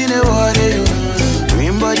waiting the water.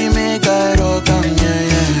 Green body make I rock,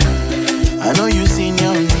 yeah. I know you seen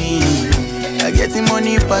on me. I get the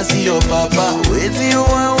money pass your papa. Wait till you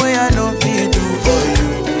want way I know feel do for you.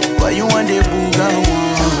 Why you want the boogan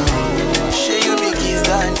one? Share you be kiss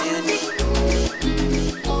than any.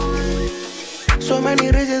 So many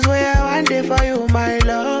reasons why I want it for you, my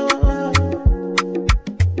love.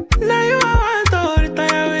 Now you want to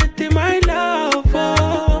retire with my love,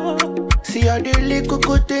 oh. See all the little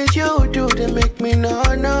good things you do, they make me no.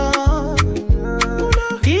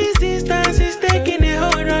 This distance is taking a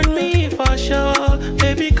hold on me for sure.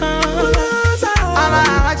 Baby, come closer. I'm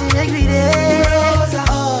watching every day.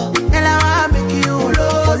 Oh, and I wanna make you oh,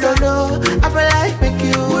 no. I feel like make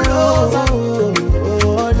you oh,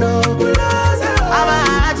 no. I'm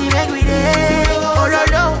watching every day. Oh,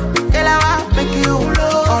 no. And I wanna make you oh,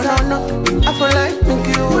 no. I feel like make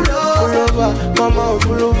you pull over. Mama,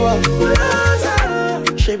 pull over.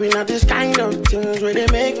 Shaping out this kind of things where they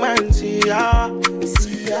make man see ya.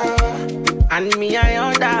 And me, I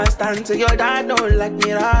understand. So your dad don't like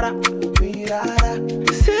me, rara.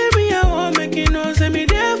 Say me, I won't make you know. Say me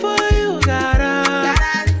there for you, gotta.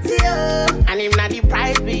 And if not the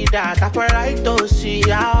price be that, I feel like to see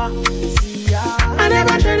ya. I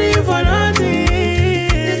never traded you for nothing.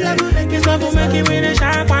 This love will make you me the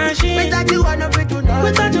sharp one shit. Without you, I never do nothing.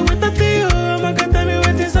 Without you, without you, man can tell me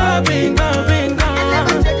what is up, bingo. I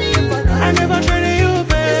never traded you,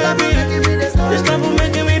 baby. This love will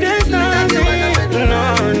make me this nothing.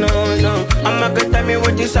 No. I'ma get tell me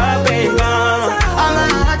what is up, bingo. I'ma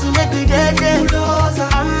have to make you dead.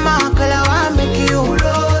 I'ma call I wanna make you.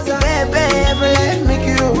 Baby, every life make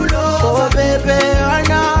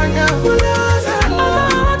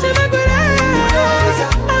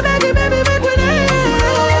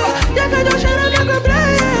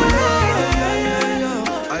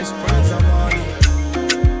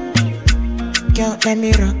Let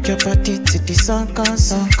me rock your body till the sun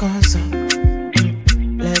comes up.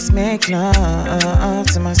 Let's make love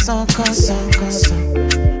till my song comes up.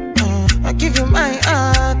 I give you my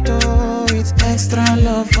heart, oh, it's extra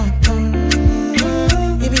love.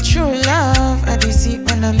 It be true love, I do see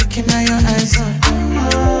when I'm looking at your eyes.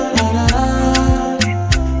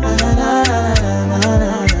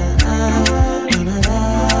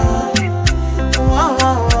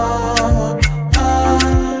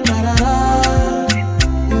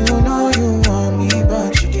 You know you want me,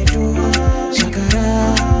 but you did do shakara.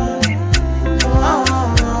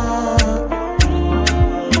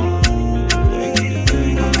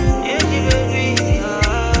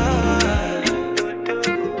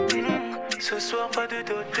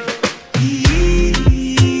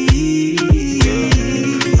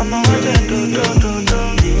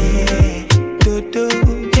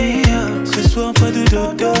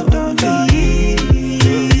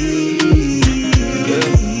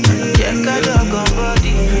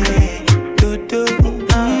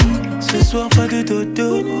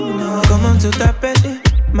 Comment tout t'appelle,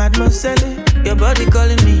 mademoiselle. Your body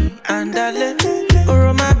calling me, andale.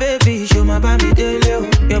 Oh my baby, show my baby daily.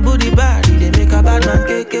 Your booty body, they make a bad man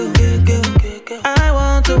cake. I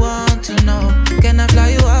want to know, can I fly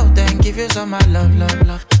you out and give you some of my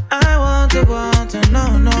love? I want to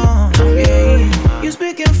know, no, yeah. You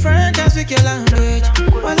speak in French, I speak your language.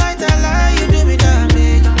 Well, I tell lie, you do me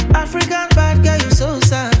damage. African bad girl, you so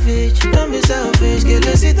savage. Don't be selfish, girl,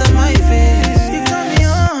 let's sit on my face. You turn me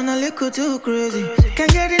on a little too crazy.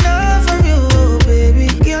 Can't get enough of you, baby.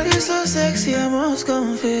 Girl, you're so sexy, I must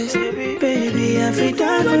confess. Baby, every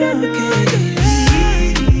time for your case.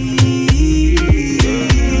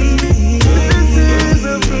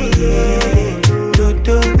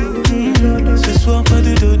 Ce soir pas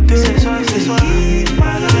de dodo. Ce soir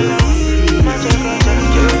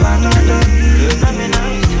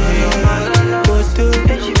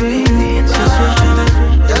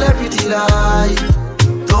Tell her pretty lie,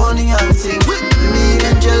 Tony and sing. Me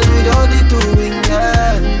angel without the two wing,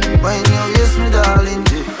 yeah. When you kiss me, darling,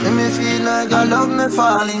 let me feel like I love me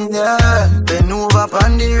falling, yeah. Bend over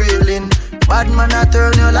on the railing. Bad man, I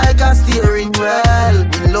turn you like a steering wheel.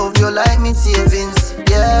 Me love you like me savings,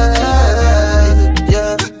 yeah.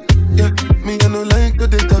 Me I no like to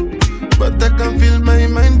the top, but I can feel my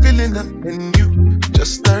mind feeling up. And you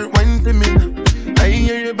just start whining for me now. I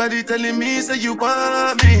hear your body telling me, say you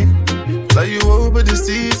want me. Fly you over the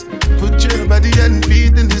seas, put your body and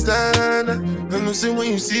feet in designer. I know say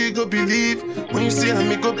when you see, go believe. When you see, I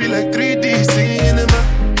make go be like 3D cinema.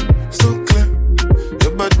 So clear,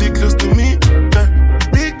 your body close to me,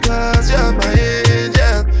 because you're my age,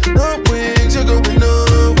 yeah. No wings, you're going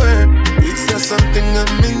nowhere. It's just something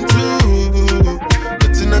I'm into.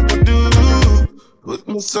 Nothing I could do. Put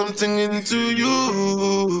me something into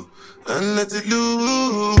you and let it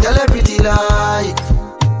loose. Tell her pretty lie,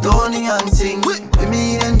 Tony and sing. Be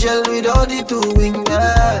me angel without the two wing,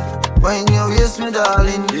 yeah. When you kiss me,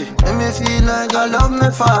 darling, let me feel like I love me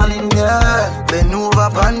falling, yeah. Bend over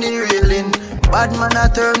on the railing. Bad man, I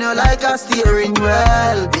turn you like a steering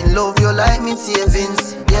wheel. Been love you like me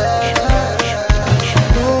savings, yeah.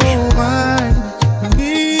 Oh, I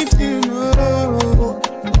need to know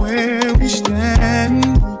where we stand.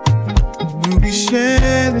 We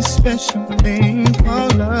share this special thing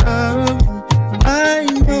called love. I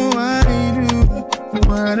know I do.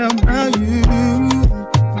 What about you?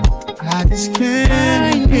 I just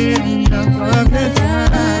can't get enough of the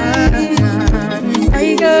time.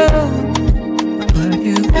 I go. What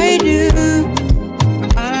do I do?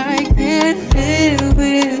 I can't live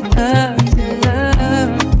without your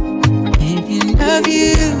love. Thinking of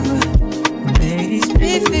you makes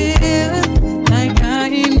me feel like I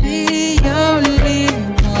am the only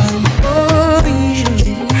one for you.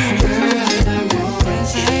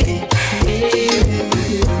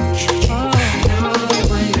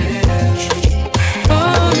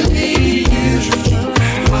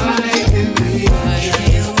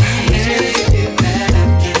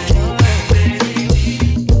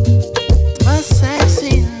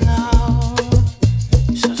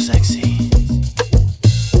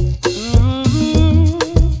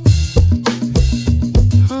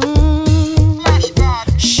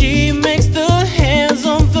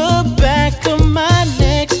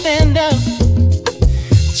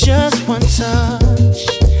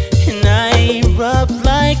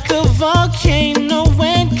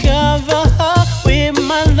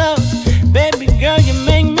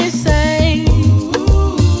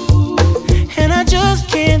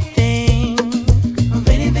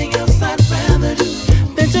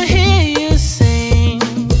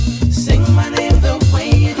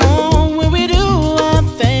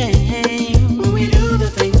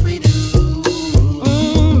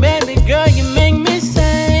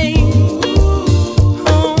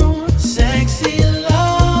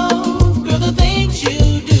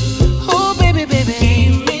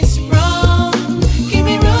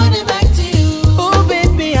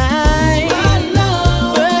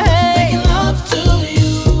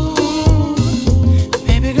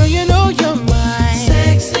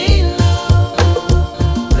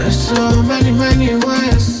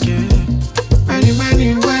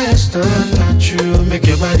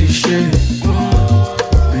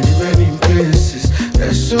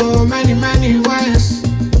 many ways.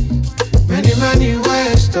 Many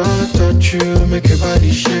ways to touch you, make your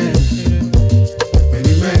body shake.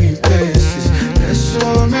 Many places. There's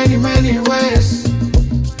so many ways.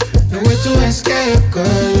 No way to escape,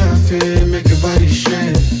 girl. I feel make your body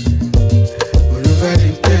shake. All over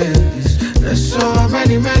the place. There's so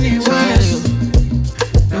many ways.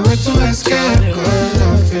 No way to escape, girl.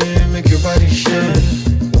 I feel make your body shake.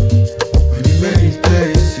 Many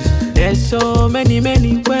places. There's so many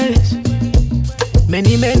ways.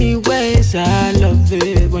 Many ways. I love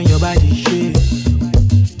it when your body shake.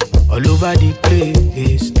 All over the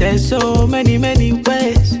place. There's so many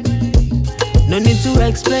ways. No need to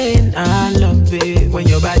explain. I love it when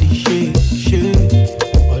your body shake.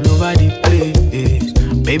 All over the place.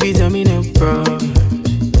 Baby, tell me no problem.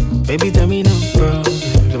 Baby, tell me no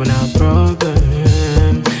problem. When I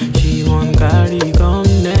problem, she won't carry come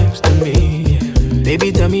next to me.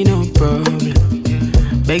 Baby, tell me no problem.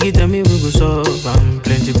 Baby, tell me we go solve. I'm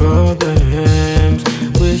plenty problems.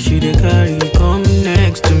 Where she dey carry come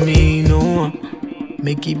next to me? No one.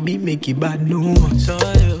 Make it big, make it bad, no one.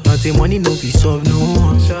 Nothing money, no be solve, no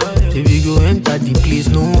one. If you go enter the place,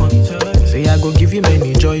 no one. Say I go give you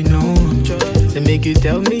many joy, no one. Say make you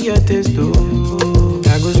tell me your taste, oh.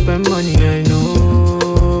 I go spend money, I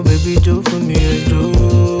know. Baby, Joe for me, I do.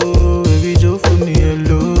 Baby, Joe for me,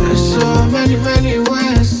 hello. There's so many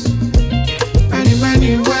ways.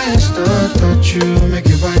 Many ways to touch you, make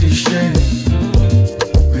your body shake.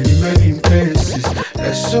 Many places.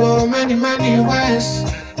 There's so many ways.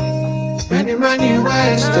 Many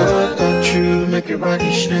ways to touch you, make your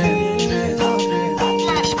body shake.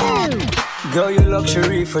 Girl, you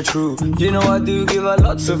luxury for true. You know I do give a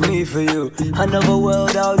lots of me for you. Another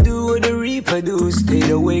world I'll do what the reaper do. Stayed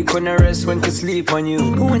awake when I rest, went to sleep on you.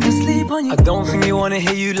 I don't think you wanna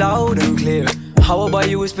hear you loud and clear. How about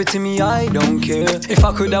you whisper to me, I don't care. If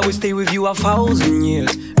I could, I would stay with you 1,000 years.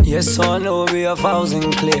 Yes, I know it'll be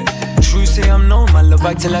 1,000 clear. True say I'm known, my love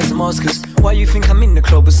acting like some Oscars. Why you think I'm in the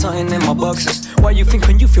club with something in my boxes? Why you think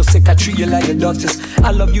when you feel sick I treat you like the doctors?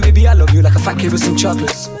 I love you, baby, I love you like a fat kid with some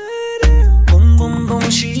chocolates. Boom, boom, boom,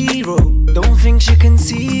 she wrote. Don't think she can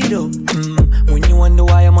see though. When you wonder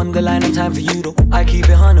why I'm on the line in time for you though, I keep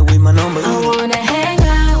it 100 with my number. I wanna hang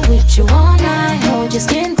out with you all night, hold your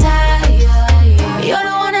skin tight. You're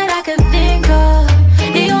the one that I can think of,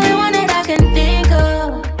 the only one that I can think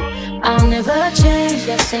of. I'll never change,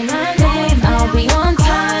 just say my name, I'll be on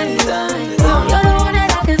time. You're the one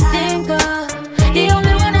that I can think of, the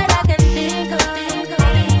only one that I can think of.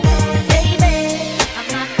 Baby, I'm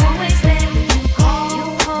not always there when you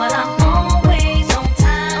call, but I'm always on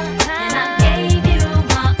time. And I gave you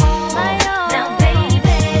my all. Now baby,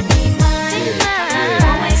 be mine. I'm not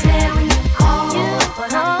always there when you call,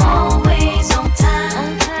 but I'm always on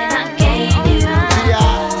time. And I gave you my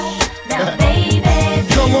all. Now baby,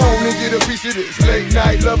 come on and get a piece of this late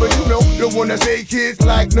night lover, you know, the one that's 8 kids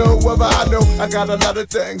like no other. I know I got a lot of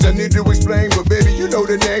things I need to explain, but baby, you know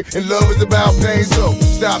the name, and love is about pain. So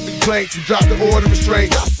stop the complaints and drop the order of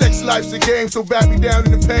restraints. Our sex life's a game, so back me down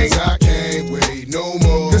in the pain. I can't wait no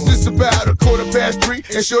more, cause it's about 3:15,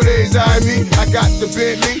 and sure days I me. I got the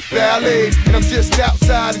Bentley Ballet, and I'm just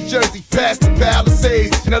outside of Jersey, past the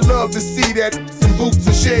Palisades. And I love to see that, some boots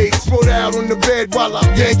and shades, spread out on the bed while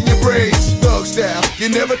I'm yanking your braids. Thug style, you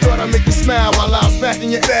never thought I'd make you smile while I'm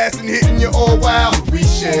smacking your ass and hitting you all wild. We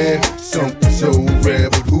share something so rare,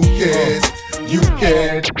 but who cares? You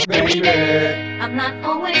can, baby. I'm not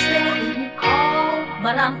always there when you call,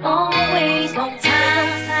 but I'm always on time.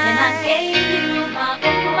 And I gave you my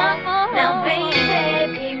all. Now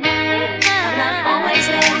baby, be mine. I'm not always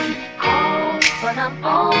there when you call, but I'm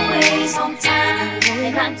always on time.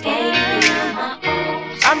 And I gave you my all.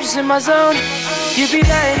 I'm just in my zone. You'd be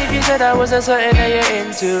lying if you said I wasn't something that you're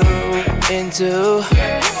into.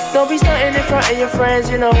 Don't be stunting in front of your friends,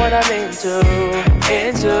 you know what I'm into.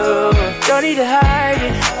 Don't need to hide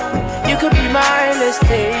it, you could be mine, let's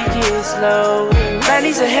take it slow. Man,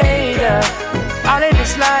 he's a hater, all in the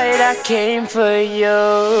slide, I came for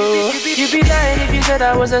you. You'd be lying if you said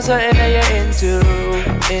I wasn't something that you're into.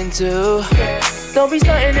 Don't be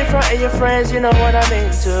stunting in front of your friends, you know what I'm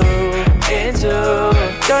into.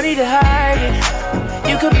 Don't need to hide it,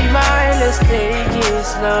 you could be mine, let's take it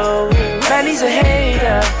slow. Man, he's a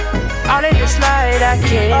hater, all in the slide, I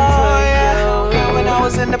came for you. When I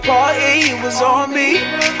was in the party, it was on me.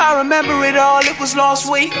 I remember it all, it was last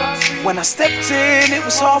week. When I stepped in, it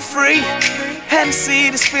was all free. Hennessy,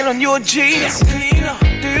 the spill on your jeans.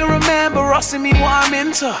 Do you remember asking me what I'm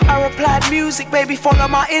into? I replied, music, baby, follow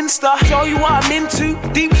my Insta. Show you what I'm into,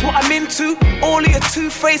 deep's what I'm into. All of your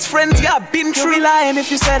two-faced friends, yeah, I've been true. You'd be lying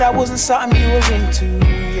if you said I wasn't something you were into.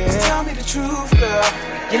 Yeah. Tell me the truth, girl.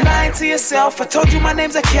 You're lying to yourself. I told you my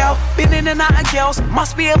name's Akel. Been in and out of girls,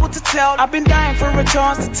 must be able to tell. I've been dying for a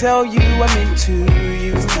chance to tell you I'm into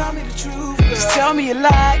you. Just tell me the truth, girl. Just tell me you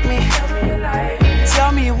like me.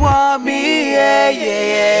 Tell me you want me, yeah, yeah,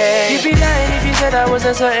 yeah. You'd be lying if you said I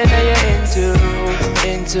wasn't something that you're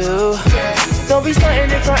into. Don't be starting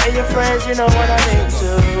in front of your friends, you know what I'm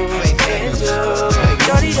into.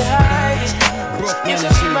 Don't need to hide it. You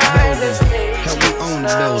can be my mistake. Help me own the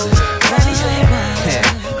building.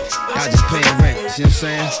 I just paying rent, you know what I'm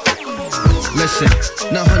saying? Listen,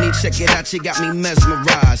 now honey, check it out, you got me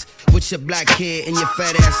mesmerized. With your black hair and your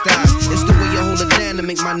fat ass thighs. It's the way you hold it down to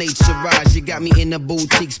make my nature rise. You got me in the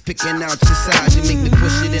boutiques picking out your size. You make me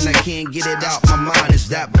push it and I can't get it out my mind. It's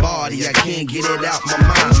that body, I can't get it out my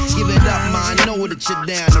mind. Give it up, ma, I know that you're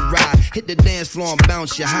down to ride. Hit the dance floor and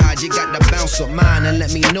bounce your hide. You got the bounce of mine and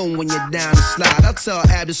let me know when you're down to slide. I'll tell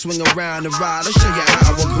Ab to swing around and ride. I'll show you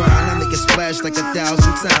how I grind. I make it splash like 1,000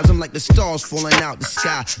 times. I'm like the stars falling out the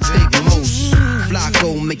sky. Big Most,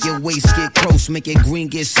 Flacco, make your waist get close. Make it green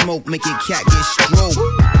get smoke, make it cat get stroke.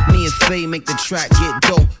 Me and Faye make the track get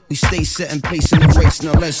dope. We stay set and pace in the race,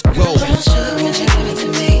 now let's go. Brown sugar, won't you give it to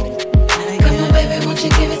me? Come on, baby, won't you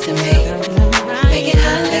give it to me? Make it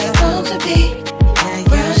hot like it's supposed to be.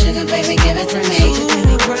 Brown sugar, baby, give it to me.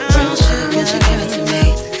 Brown sugar, won't you give it to me?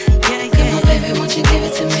 Come on, baby, won't you give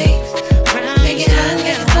it to me? Make it hot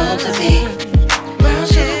like it's supposed to be. Brown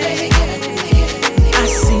sugar, baby, give it to me. I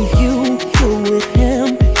see you with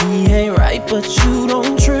him. He ain't right, but you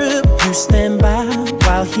don't trip. You stand by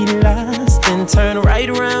while he lies, then turn right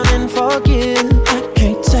around and forgive. I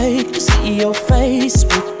can't take to see your face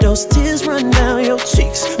with those tears run down your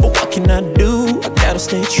cheeks. But what can I do? I gotta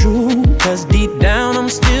stay true, cause deep down I'm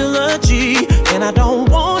still a G. And I don't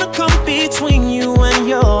wanna come between you and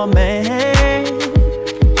your man,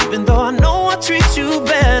 even though I know I treat you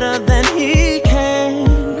better than he can.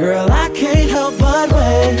 Girl, I can't help but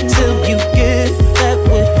wait till you get that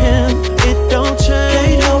with him. It don't change.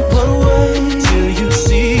 Can't help but wait till you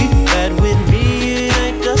see that with me it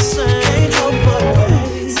ain't the same. Can't help but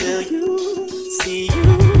wait till you see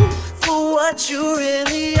you for what you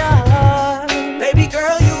really are. Baby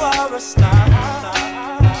girl, you are a star.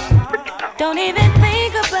 Don't even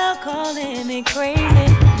think about calling me crazy.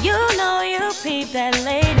 You know you peep that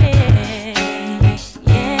lady.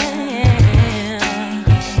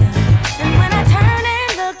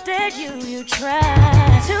 You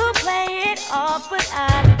tried to play it off, but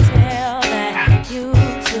I could tell that you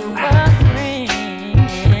two were friends.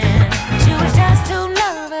 She was just too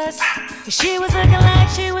nervous, she was looking like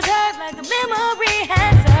she was hurt, like the memory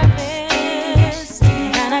had surfaced.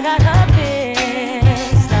 Kinda got her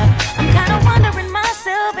pissed. I'm kinda wondering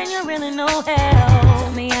myself, and you really know hell.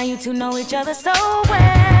 Tell me how you two know each other so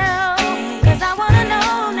well, cause I wanna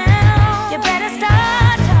know now. You better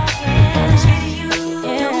start talking.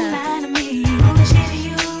 Don't lie to me.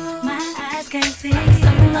 My eyes can't see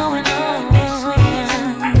something going on.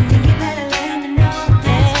 You better let me know.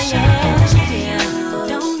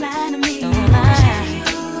 Don't lie to me.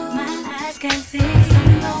 My eyes can't see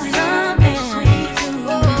something going on.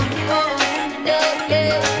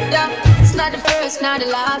 It's not the first, not the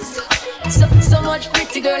last. So much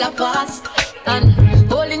pretty girl I passed, and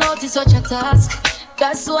holding out is such a task.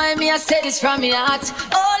 That's why me I say this from my heart.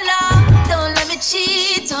 Oh Lord, don't let me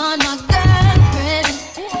cheat on my girlfriend,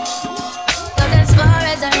 cause as far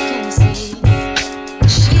as I can see,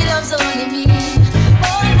 she loves only me.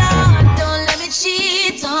 Oh Lord, don't let me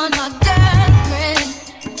cheat on my girlfriend.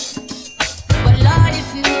 But Lord, if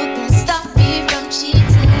you can stop me from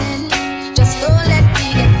cheating, just don't let me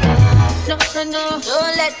get caught. No,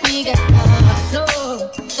 don't let me get caught. No,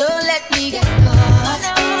 don't let me get caught.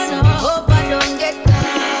 So hope I don't get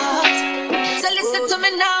caught. So listen to me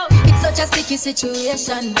now. It's such a sticky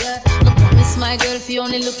situation, yeah. No promise my girl if you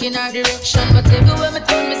only look in her direction, but everywhere me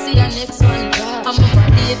turn me see her next one. I'm a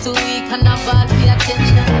body too weak and I bad for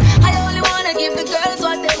attention. I only wanna give the girls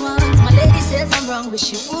what they want. My lady says I'm wrong,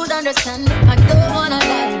 wish you would understand. I don't wanna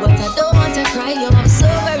lie, but I don't want to cry. Yo, I'm so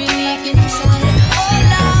very weak inside. Oh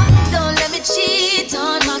Lord, don't let me cheat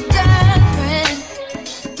on my girlfriend,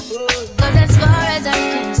 cause as far as I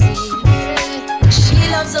can see, she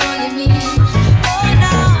loves only me. Oh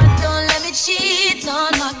Lord, don't let me cheat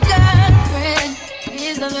on my girlfriend.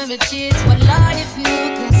 Please don't let me cheat. But Lord, if you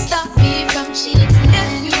can stop me from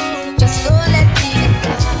cheating, you just don't let me get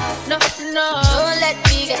caught. No, don't let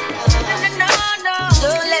me get caught. No,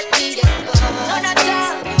 don't let me get caught. No, not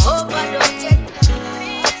that. Hope I don't get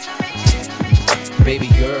caught. Baby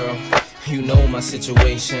girl, you know my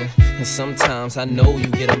situation. And sometimes I know you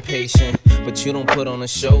get impatient, but you don't put on a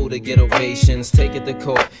show to get ovations. Take it to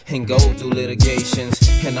court and go through litigations.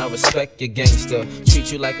 And I respect your gangster.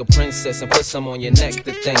 Treat you like a princess and put some on your neck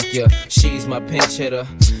to thank you. She's my pinch hitter.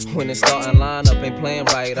 When the starting lineup ain't playing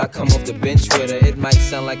right, I come off the bench with her. It might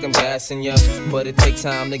sound like I'm gassing ya, but it takes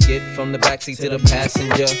time to get from the backseat to the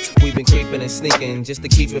passenger. We've been creeping and sneaking just to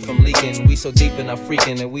keep it from leaking. We so deep in our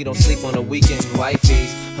freaking that we don't sleep on the weekend.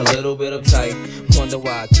 Wifey's a little bit uptight. Wonder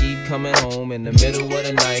why I keep coming home in the middle of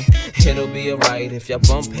the night. It'll be alright. If y'all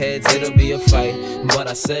bump heads, it'll be a fight. But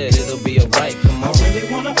I said it'll be alright. Come on. I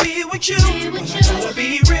really wanna be with you. I gotta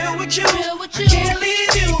be real with you. I can't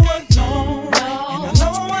leave you alone. And I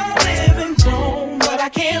know I'm living wrong, but I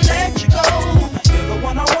can't let you go. You're the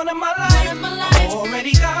one I want in my life. I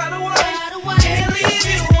already got a wife. Can't leave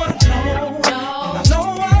you alone. And I know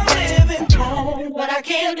I'm living wrong, but I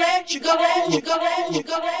can't let you go.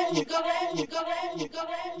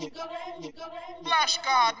 Flash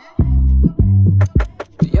God.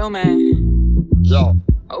 Yo, man. Yo.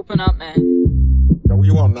 Open up, man. Yo, what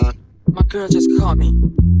you want, man? My girl just caught me.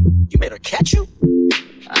 You made her catch you?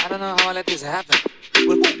 I don't know how I let this happen.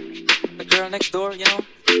 With who? The girl next door, you know?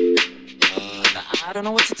 I don't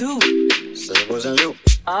know what to do. Say it wasn't you.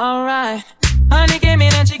 Alright. Honey came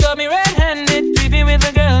in and she got me red-handed, creepy with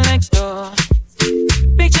the girl next door.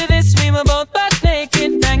 Picture this, we were both butt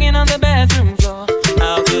naked, banging on the bathroom floor.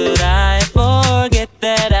 How could I forget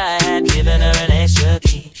that I had given her an extra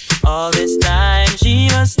key? All this time she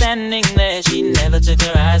was standing there, she never took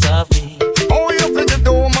her eyes off me. Oh, you think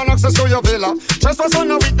the woman access to your villa? Trespass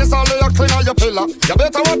on a witness, all of your clean on your pillar. You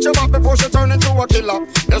better watch your back before she turn into a killer.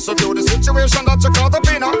 Yes, you do the situation that you caught up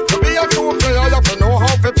in her. To be a true player, you have to know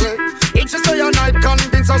how to play. If she say a night,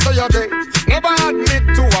 convince her say a day. Never admit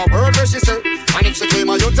to a word where she say. And if she claim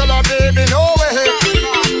her, you tell her, baby, no way.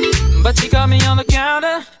 But she caught me on the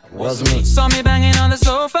counter. Wasn't me. Saw me banging on the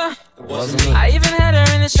sofa. Wasn't me. I even had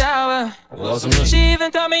her in the shower. Wasn't me. She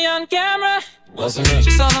even caught me on camera. Wasn't me.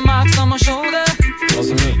 She saw the marks on my shoulder.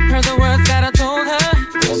 Wasn't me. Heard the words that I told her.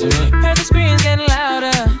 Wasn't me. Heard the screams getting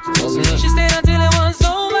louder. Wasn't me. She stayed until it was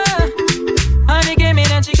over. Honey came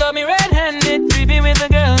in and she got me red-handed, creepy with the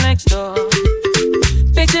girl next door.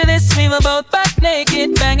 Picture this, we were both butt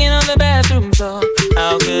naked, banging on the bathroom floor.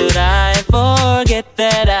 How could I forget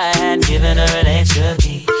that I had given her an extra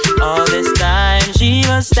key? All this time she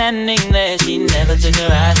was standing there, she never took her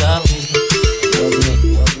eyes off me. Wasn't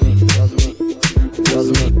me. Wasn't me. Wasn't me.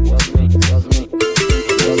 Wasn't me.